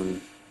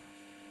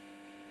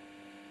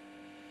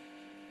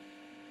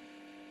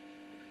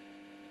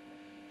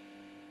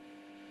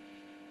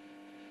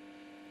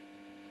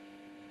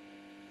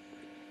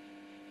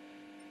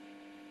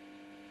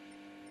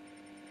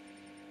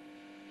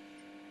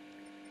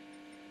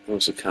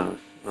 What's the car?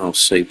 Oh,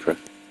 Supra.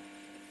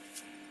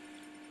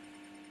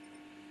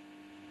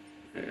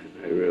 Yeah,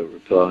 no real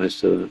replies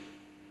to that.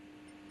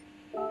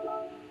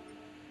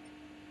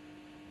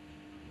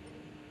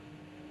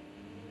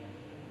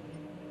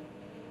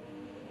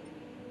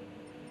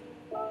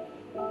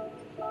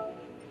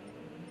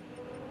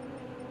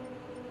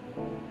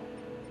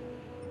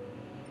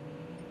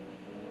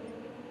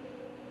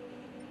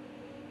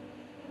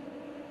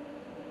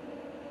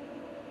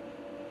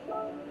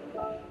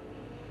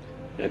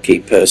 I'll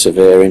keep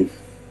persevering.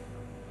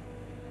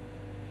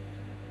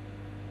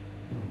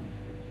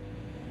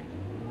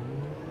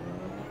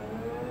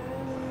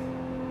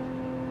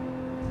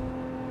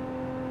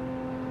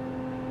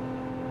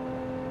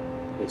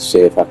 Let's see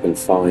if I can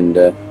find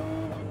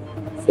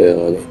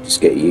feel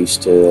just get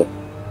used to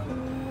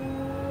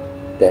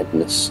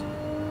deadness.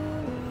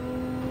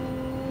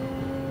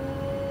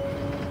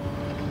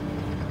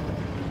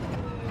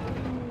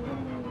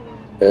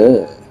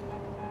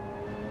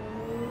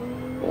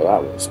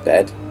 Well, that was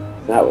dead.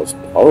 That was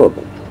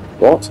horrible.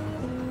 What?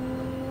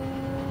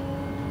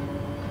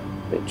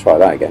 Let me try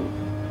that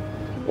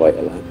again. Wait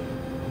a minute.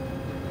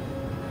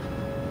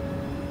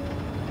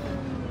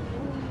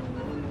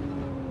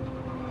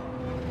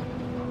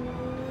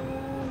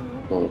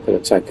 Oh, I could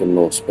have taken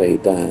more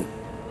speed there.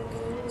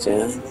 See,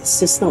 it's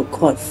just not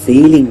quite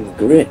feeling the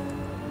grip.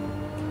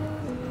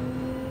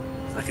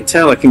 I can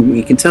tell.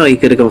 You can tell you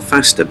could have gone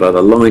faster by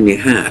the line you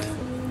had,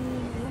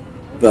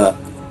 but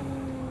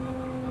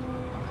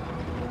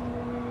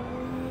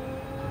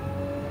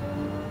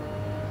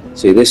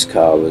see, this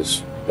car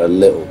was a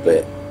little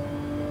bit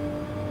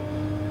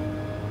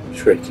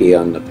tricky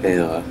on the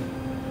power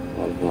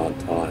on hard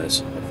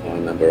tyres, if I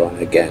remember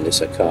right. Again,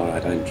 it's a car I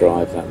don't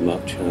drive that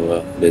much. Oh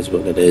well, it is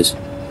what it is.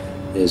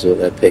 Here's what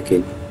they're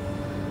picking.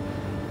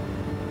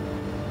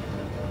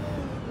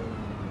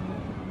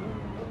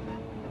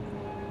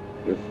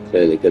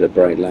 Clearly could have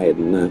braked later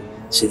than that.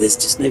 See, there's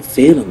just no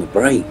feel on the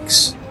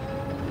brakes.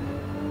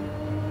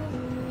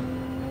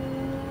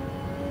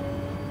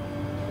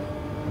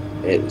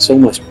 It's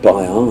almost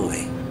by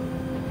eye.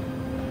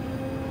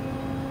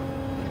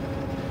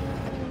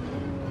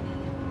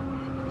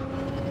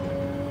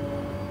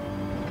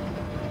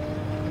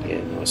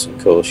 Yeah, nice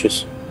and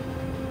cautious.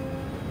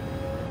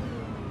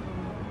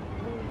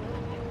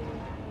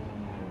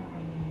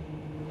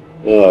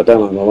 Oh, I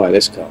don't like the way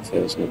this car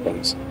feels in the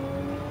brakes.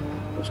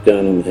 What's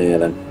going on here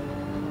then?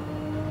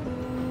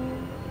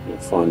 We'll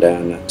find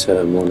out in that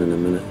turn 1 in a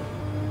minute.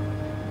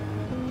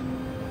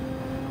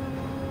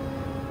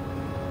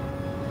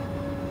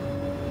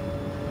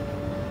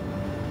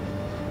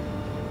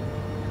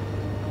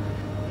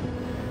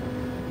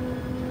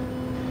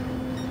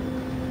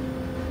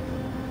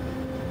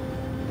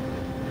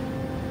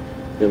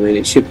 I mean,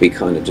 it should be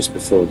kind of just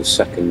before the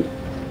second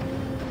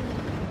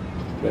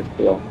red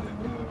block.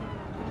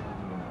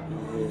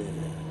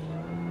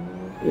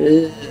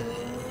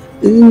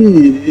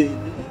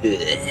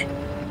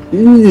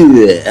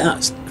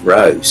 That's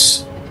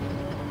gross.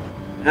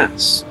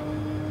 That's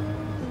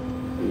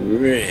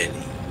really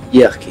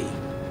yucky.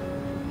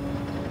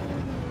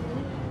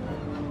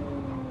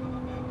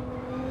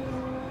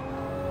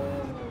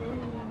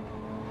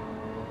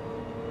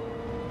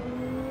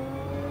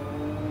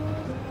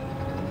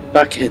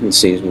 Back end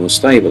seems more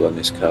stable on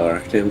this car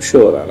actually. I'm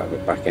sure that'll have a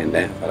back end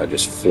out, but I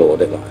just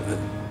floored it like that.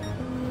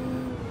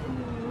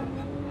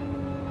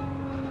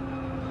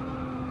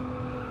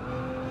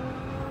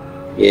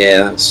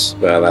 Yeah,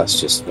 that's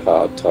just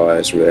hard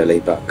tyres really,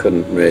 but I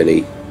couldn't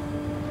really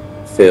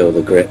feel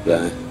the grip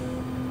there.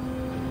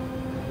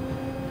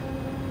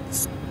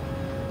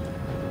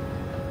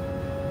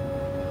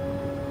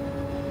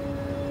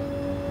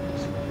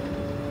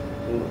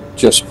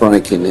 Just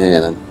braking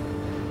here then.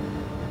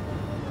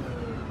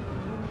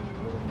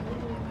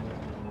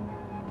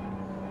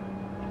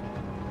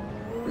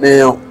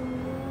 Now,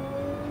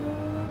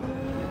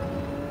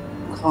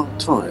 hard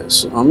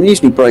tyres. I'm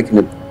usually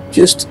braking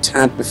just a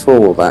tad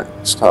before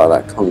that start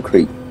of that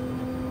concrete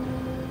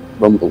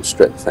rumble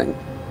strip thing.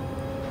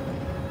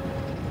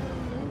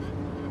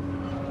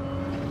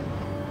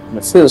 And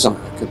it feels like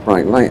I could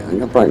brake later. I'm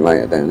going to brake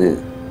later down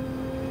here.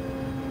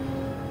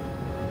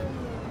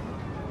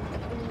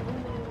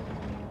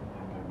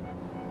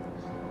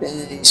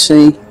 Yeah, you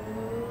see.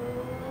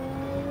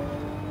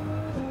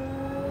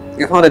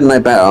 If I didn't know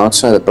better, I'd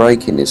say the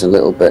braking is a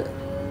little bit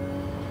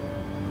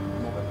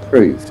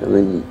improved. I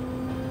mean,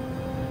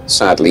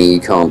 sadly, you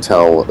can't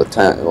tell what the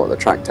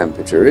track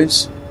temperature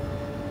is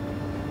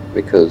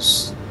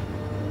because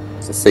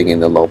the thing in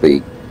the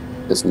lobby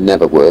has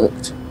never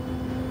worked.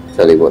 I'll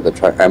tell you what the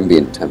track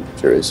ambient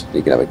temperature is.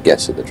 You can have a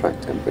guess at the track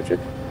temperature.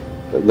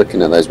 But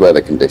looking at those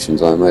weather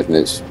conditions, I imagine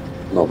it's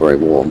not very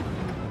warm.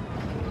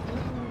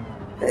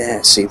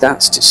 Yeah, see,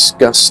 that's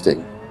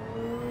disgusting.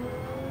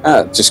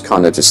 Just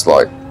kind of just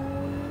like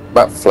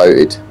that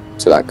floated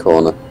to that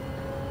corner.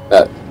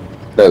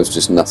 There was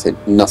just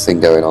nothing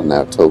going on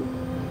there at all.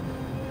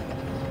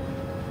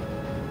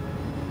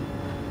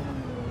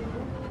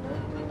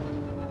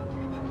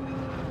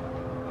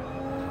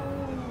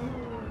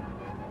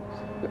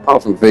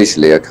 Apart from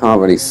visually, I can't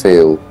really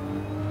feel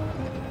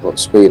what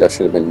speed I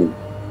should have been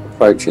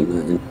approaching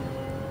that in.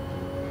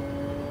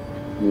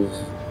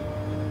 Yeah.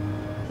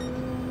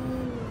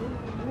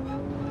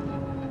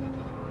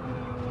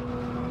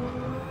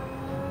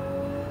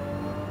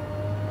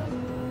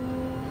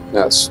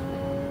 That's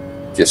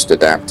just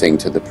adapting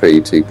to the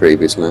two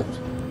previous laps.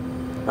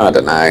 I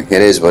don't know, it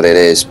is what it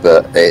is,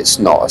 but it's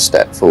not a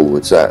step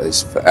forwards, that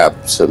is for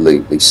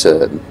absolutely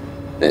certain.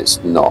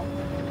 It's not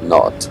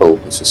at all,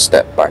 it's a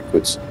step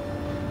backwards.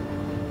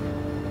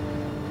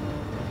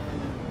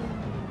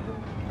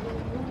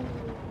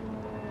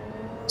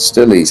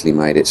 Still easily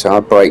made it, so I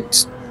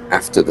braked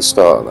after the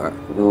start of that.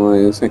 Oh,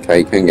 it's okay,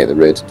 you can get the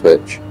rear to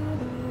twitch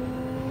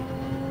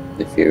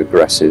if you're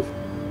aggressive.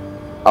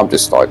 I'm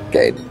just like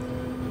getting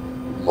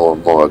more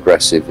and more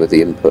aggressive with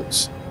the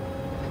inputs,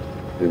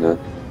 you know.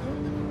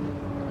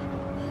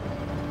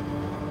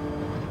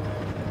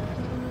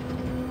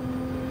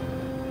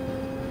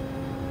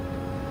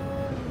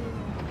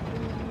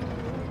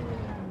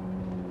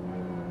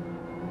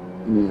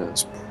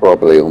 That's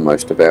probably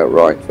almost about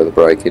right for the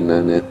braking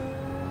down there.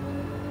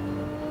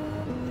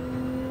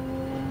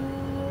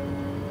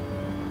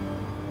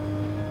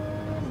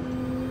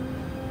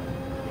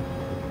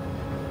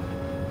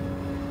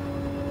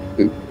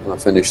 I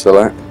finished the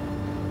lap.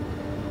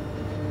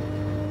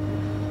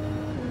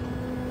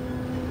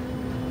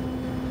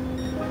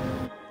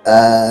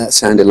 It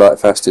sounded like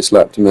fastest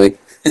lap to me.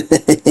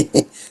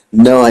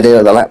 No idea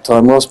what the lap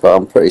time was, but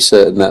I'm pretty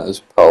certain that was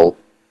pole.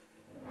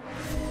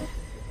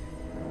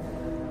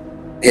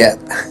 Yeah.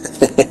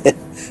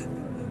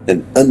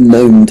 An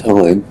unknown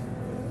time.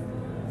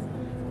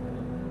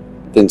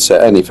 Didn't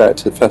set any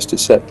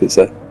fastest sectors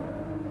there.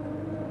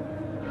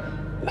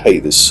 I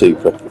hate this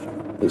Supra.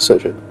 It's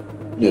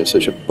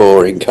such a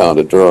boring car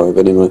to drive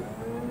anyway.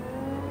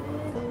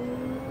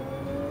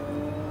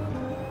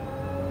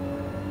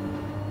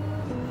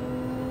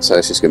 So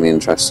it's just going to be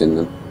interesting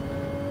then.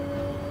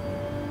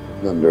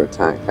 Under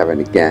attack, having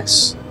a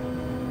guess.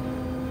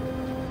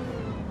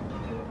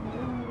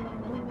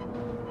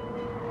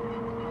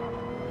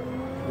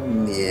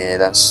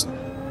 Yeah,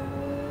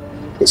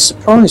 it's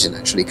surprising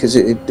actually, because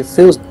it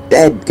feels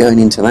dead going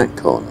into that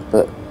corner,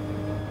 but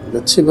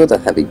the two other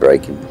heavy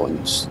braking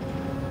points,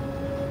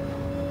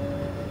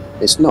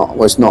 it's not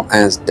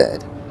as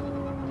dead,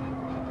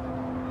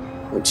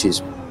 which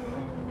is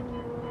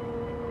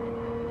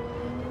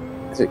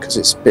it because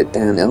it's a bit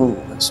down? Oh,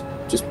 that's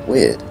just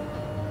weird.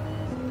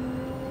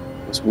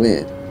 That's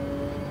weird.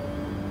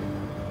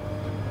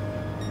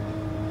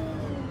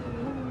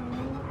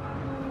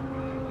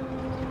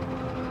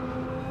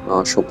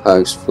 Marshall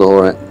post,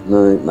 floor it.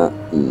 No, that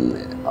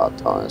yeah, hard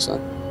tyres though.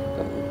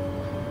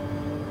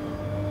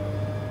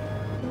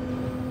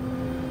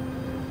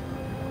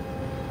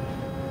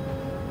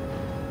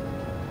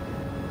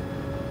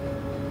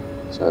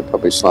 So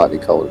probably slightly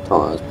colder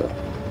tyres, but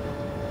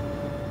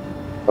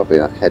probably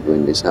that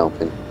headwind is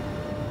helping.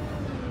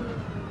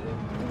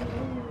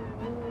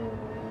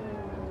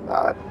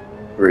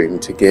 Room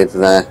to give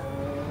there,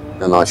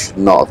 and I should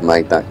not have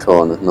made that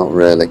corner, not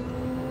really.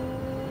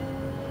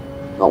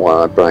 Not while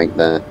I brake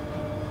there.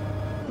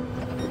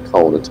 The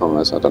colder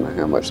tyres, I don't know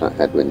how much that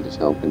headwind is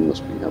helping,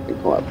 must be helping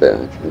quite a bit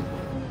actually.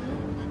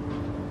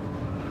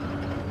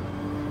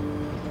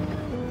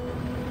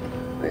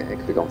 Yeah, it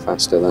could have gone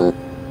faster there.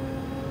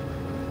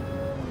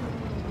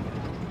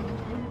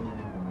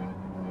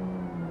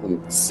 I'm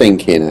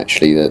thinking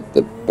actually that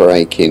the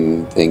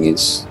braking thing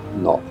is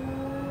not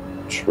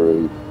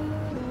true.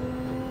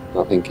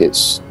 I think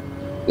it's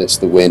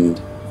the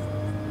wind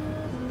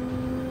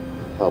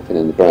helping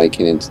in the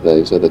braking into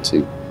those other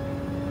two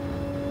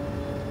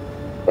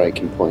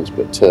braking points,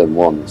 but turn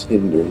one is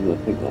hindering. I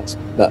think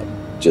that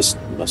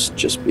must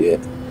just be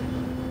it.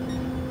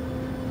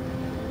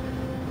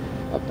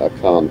 I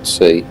can't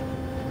see.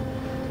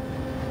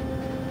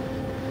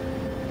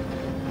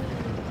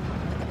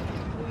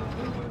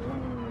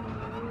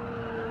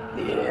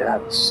 Yeah,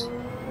 that's.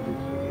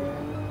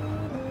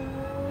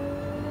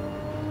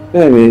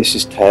 Maybe this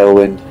is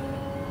tailwind.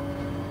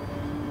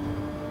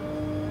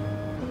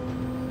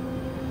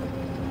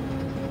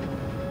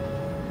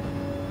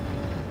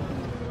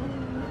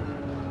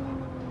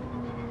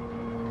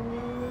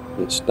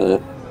 It's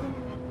that.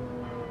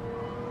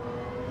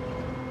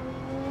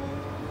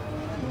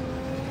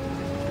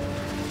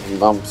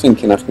 I'm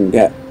thinking I can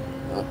get.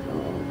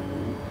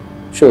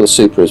 I'm sure the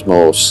Super is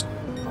more.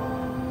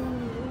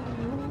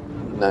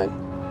 No.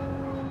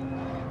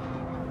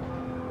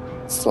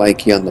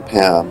 Flaky on the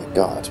power. My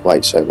God, it's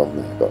wait so long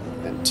there. I've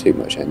got too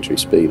much entry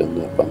speed on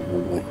that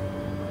one.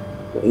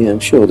 But yeah, I'm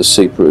sure the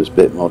Super is a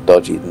bit more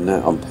dodgy than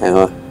that on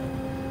power.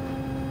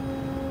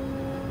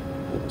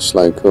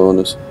 Slow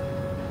corners.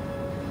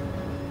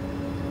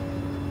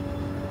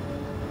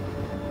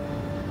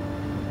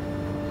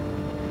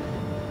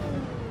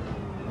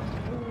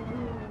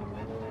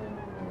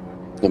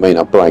 I mean,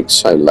 I braked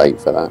so late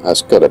for that.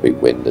 That's got to be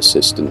wind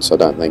assistance. I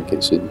don't think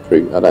it's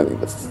improved. I don't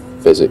think the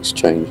physics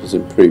change has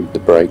improved the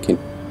braking.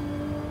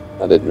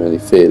 I didn't really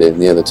feel it in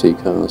the other two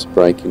cars.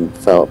 Braking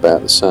felt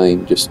about the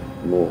same, just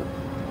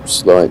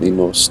slightly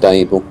more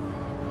stable.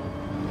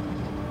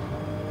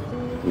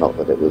 Not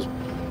that it was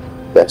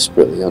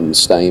desperately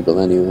unstable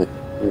anyway,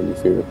 really,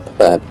 if you're a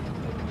pleb.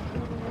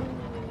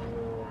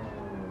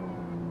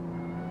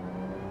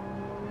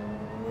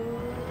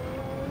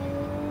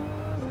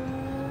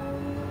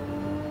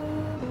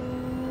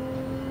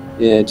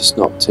 Yeah, just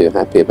not too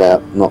happy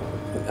about not.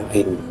 I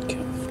mean,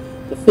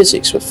 the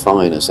physics were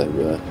fine as they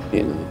were,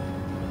 you know.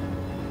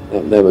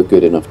 They were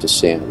good enough to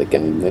see out of the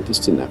game. They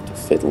just didn't have to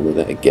fiddle with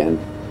it again.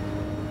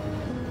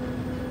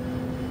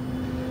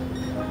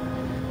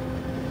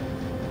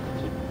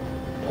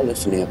 I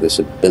definitely have this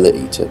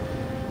ability to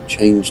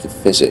change the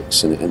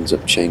physics, and it ends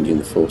up changing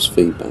the force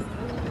feedback.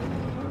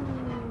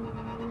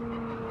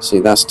 See,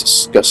 that's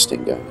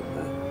disgusting going in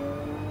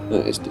there.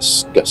 That is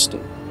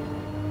disgusting.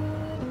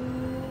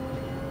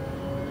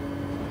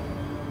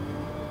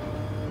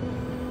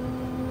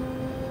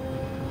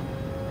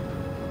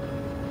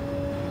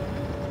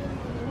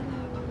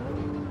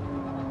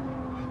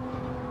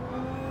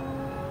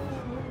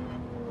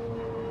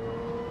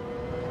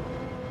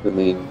 I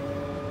mean,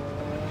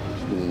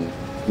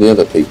 the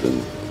other people in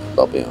the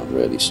lobby aren't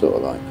really sort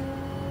of like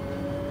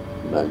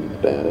moaning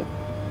about it.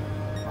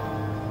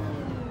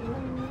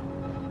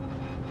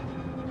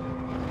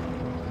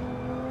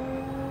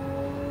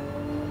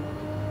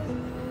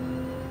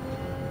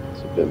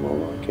 It's a bit more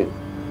like it.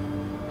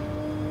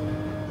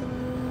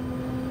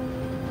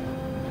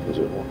 Is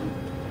it one?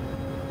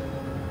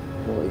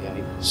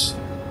 48s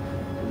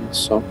and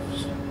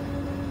softs.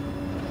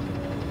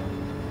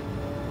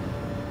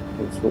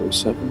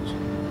 47s,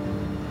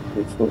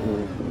 40,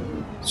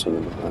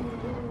 something like that.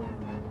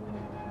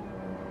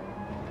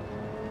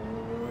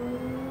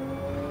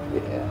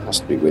 Yeah, it has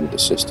to be wind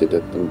assisted.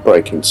 I'm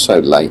braking so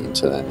late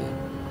into that now.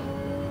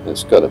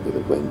 It's got to be the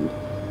wind.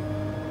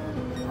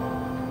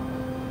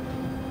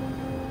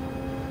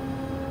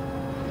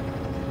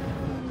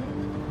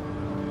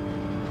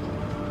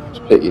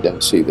 pity you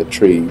don't see the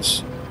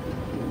trees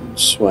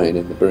swaying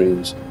in the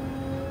breeze.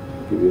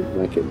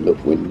 Make it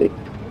look windy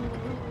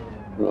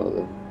rather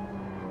than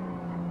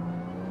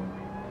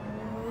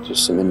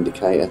just some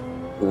indicator.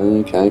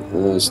 Okay,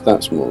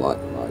 that's more like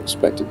what I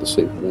expected to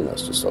see. I mean,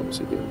 that's just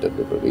obviously being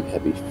deliberately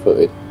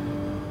heavy-footed.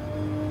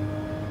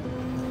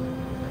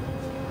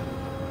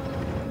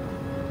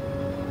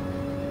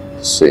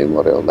 Seeing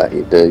what it'll let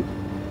you do,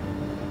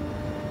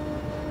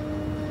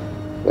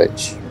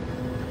 which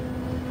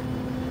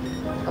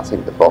I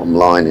think the bottom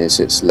line is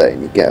it's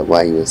letting you get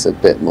away with a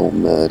bit more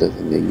murder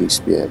than you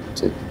used to be able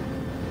to.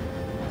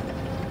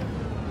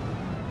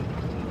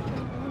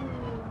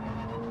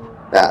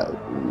 Yeah,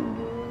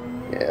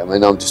 I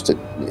mean,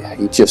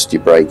 you adjust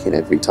your braking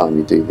every time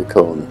you do the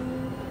corner.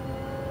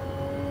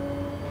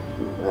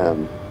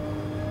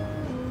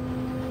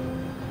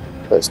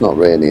 But it's not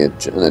really an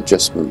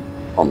adjustment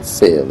on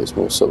feel, it's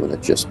more sort of an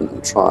adjustment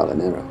on trial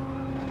and error.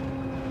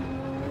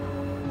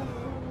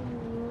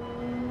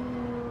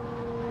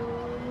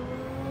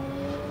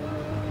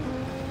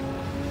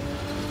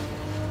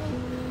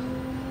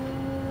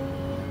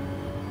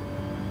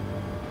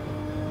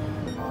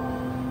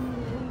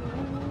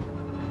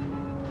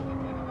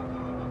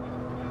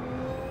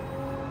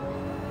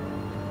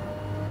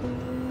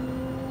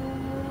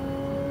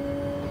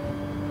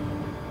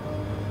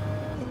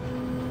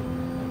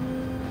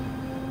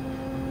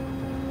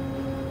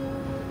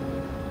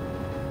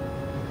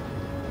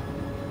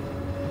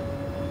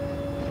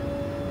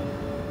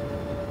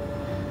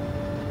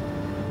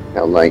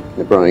 How late can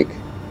the brake?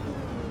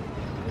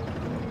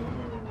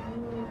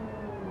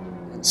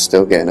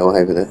 Still getting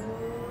away with it.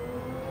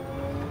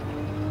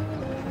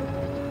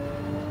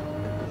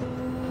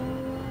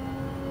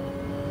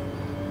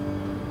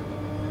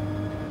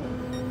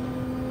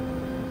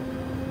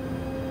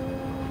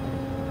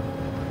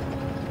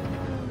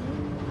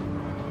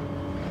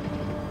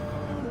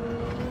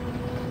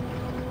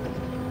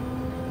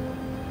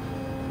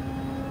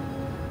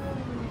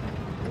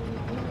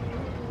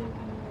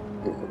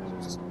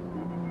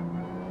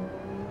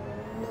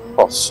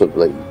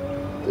 Possibly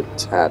a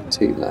tad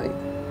too late.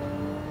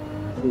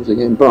 Is it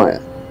getting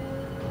brighter?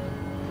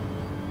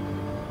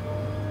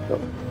 Got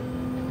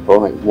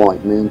bright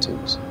white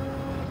mountains.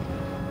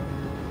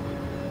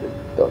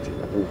 Bit dodgy,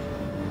 I think.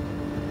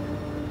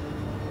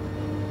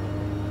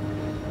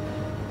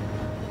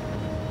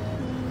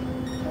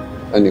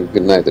 Only we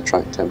can know the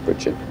track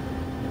temperature.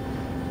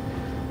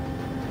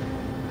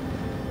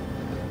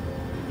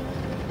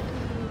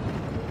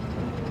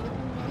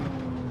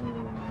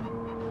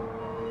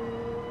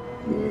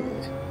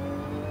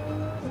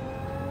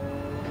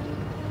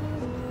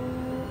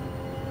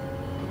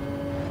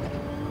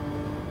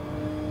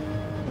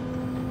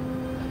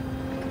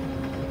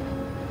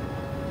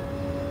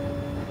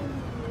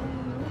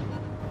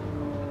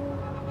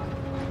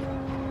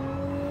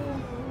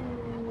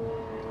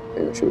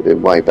 I should be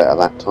doing way better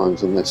lap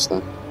times than this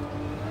though.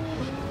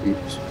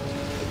 Oops.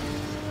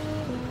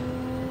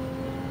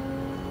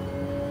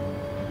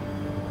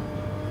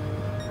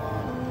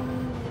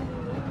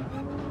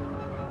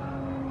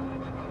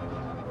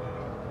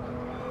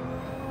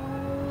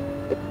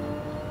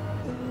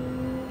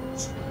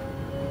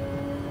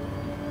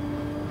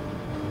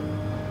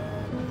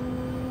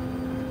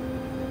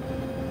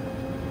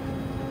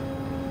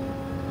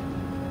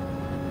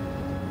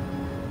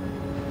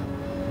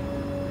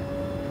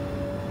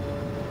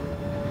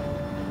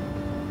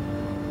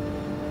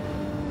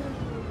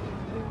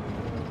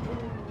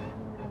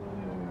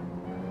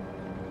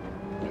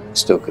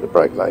 Still could have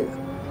braked later.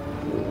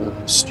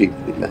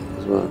 Stupidly late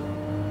as well.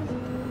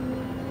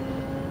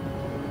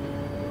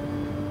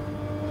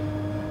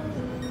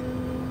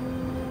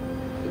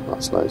 It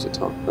lost loads of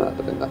time. No, I'd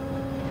have been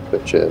that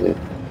bit earlier.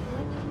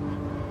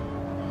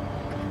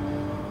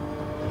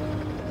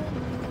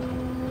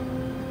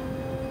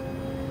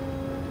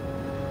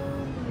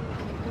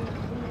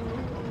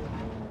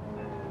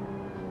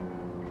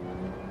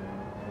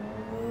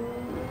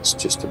 It's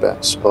just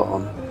about spot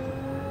on.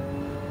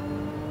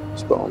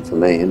 Spot on for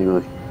me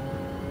anyway.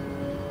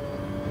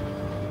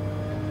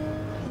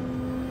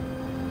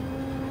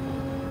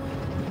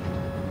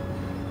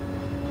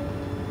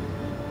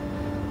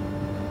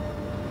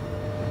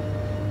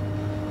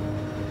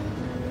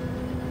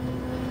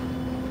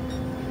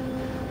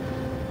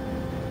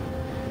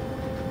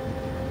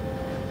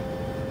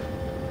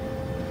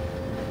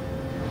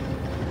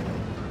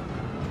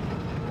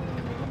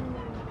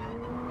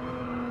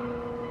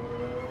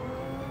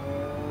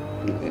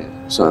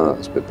 Yeah, so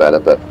that's a bit better,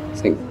 but I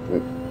think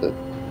the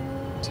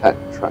track,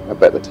 I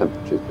bet the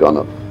temperature's gone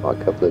up by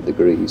a couple of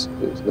degrees.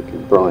 It's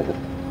looking brighter.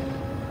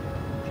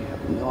 You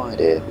have no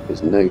idea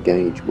because no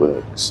gauge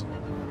works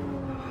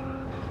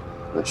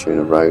unless you're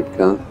in a road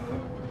car.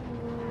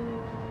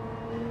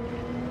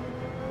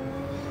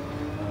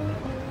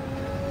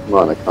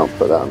 Well, I can't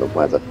put that on the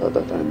weather, but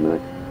I don't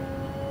know.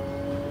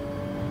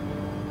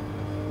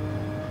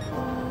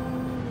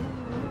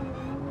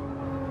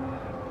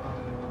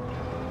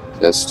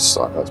 That's just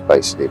like, that's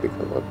basically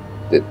because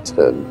I did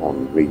turn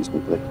on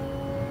reasonably.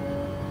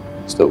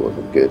 Still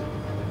wasn't good.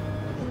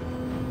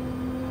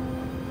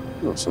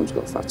 Oh, someone's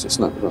got a faster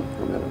snap as well.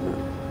 I never know.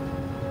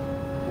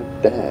 How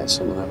dare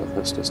someone have a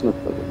faster snap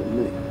other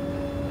than me?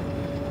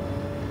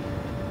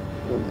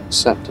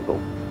 Unacceptable.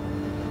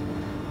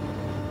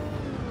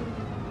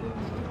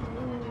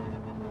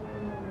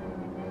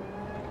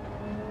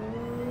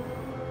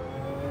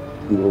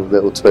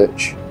 Little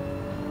twitch.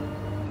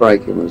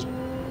 Braking was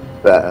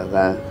better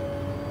there.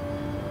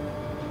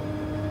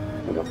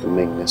 I'm going to have to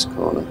ming this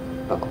corner.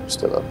 Oh, I'm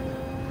still up.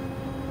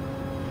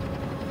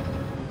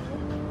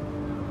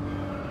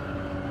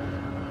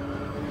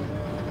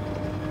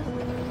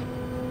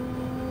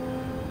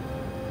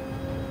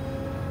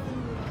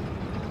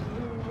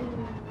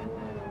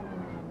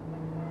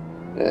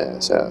 Yeah,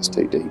 so that's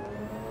too deep.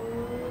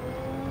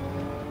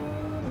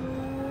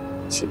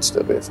 Should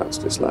still be a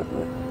fastest lap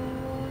now.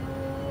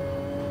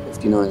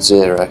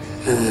 59.0.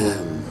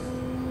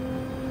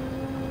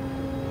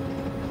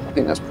 I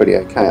think that's pretty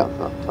okay on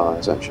that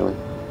tyres actually.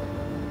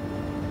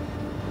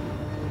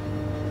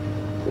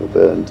 Little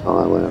burn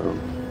tyre wear on.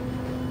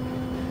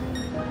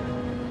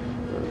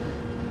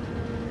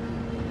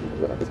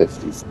 About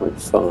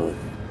 50.5.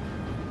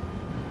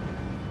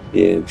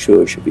 Yeah, I'm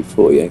sure it should be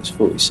 48s,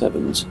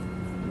 47s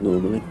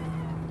normally.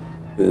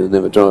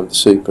 Never drive the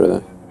Supra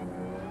though.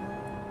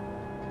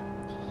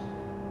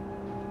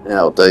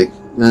 That'll do.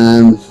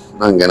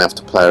 I'm going to have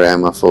to play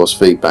around my force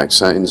feedback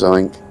settings, I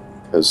think,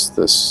 because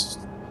this,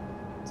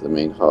 I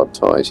mean, hard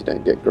tyres, you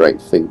don't get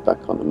great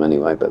feedback on them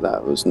anyway, but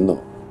that was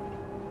not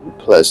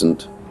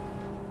pleasant.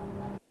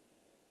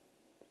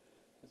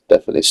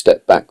 Definitely a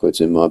step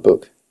backwards in my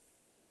book.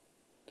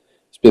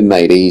 It's been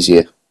made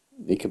easier.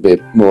 You can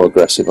be more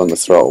aggressive on the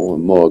throttle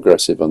and more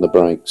aggressive on the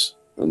brakes,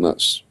 and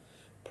that's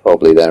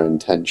probably their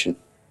intention.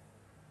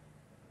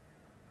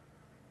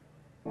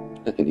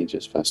 And you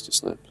just faster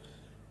snap.